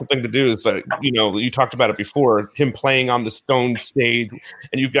friggin' awesome thing to do. Is like, you know, you talked about it before, him playing on the stone stage,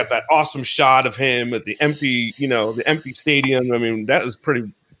 and you've got that awesome shot of him at the empty stadium. I mean, that was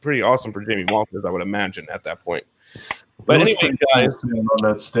pretty awesome for Jamie Walters, I would imagine, at that point. But anyway, guys, on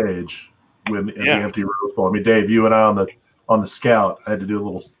that stage in the empty Rose Bowl. I mean, Dave, you and I on the Scout, I had to do a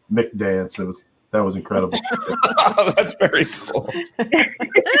little Mick dance. That was incredible. Oh, that's very cool.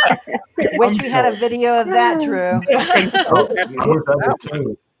 Wish we had a video of that, Drew.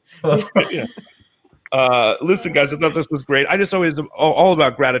 Listen, guys, I thought this was great. I just always all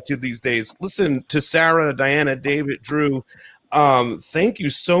about gratitude these days. Listen to Sarah, Diana, David, Drew. Thank you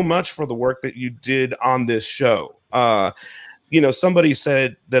so much for the work that you did on this show. You know, somebody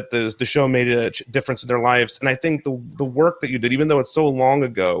said that the show made a difference in their lives, and I think the work that you did, even though it's so long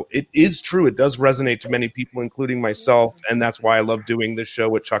ago, it is true. It does resonate to many people, including myself, and that's why I love doing this show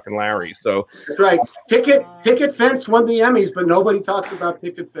with Chuck and Larry. So that's right. Picket Fence won the Emmys, but nobody talks about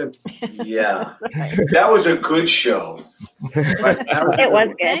Picket Fence. Yeah, that was a good show. It was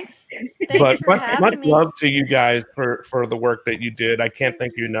good. But much love to you guys for the work that you did. I can't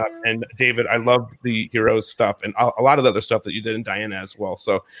thank you enough. And David, I loved the Heroes stuff and a lot of the other stuff that you did, and Diana as well.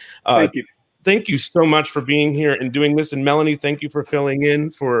 So thank you so much for being here and doing this. And Melanie, thank you for filling in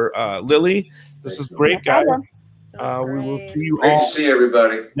for Lily. This is great, guys. We will see you all. Great to see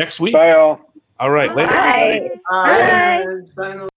everybody next week. Bye, all. All right. Later. Bye. Bye. Bye.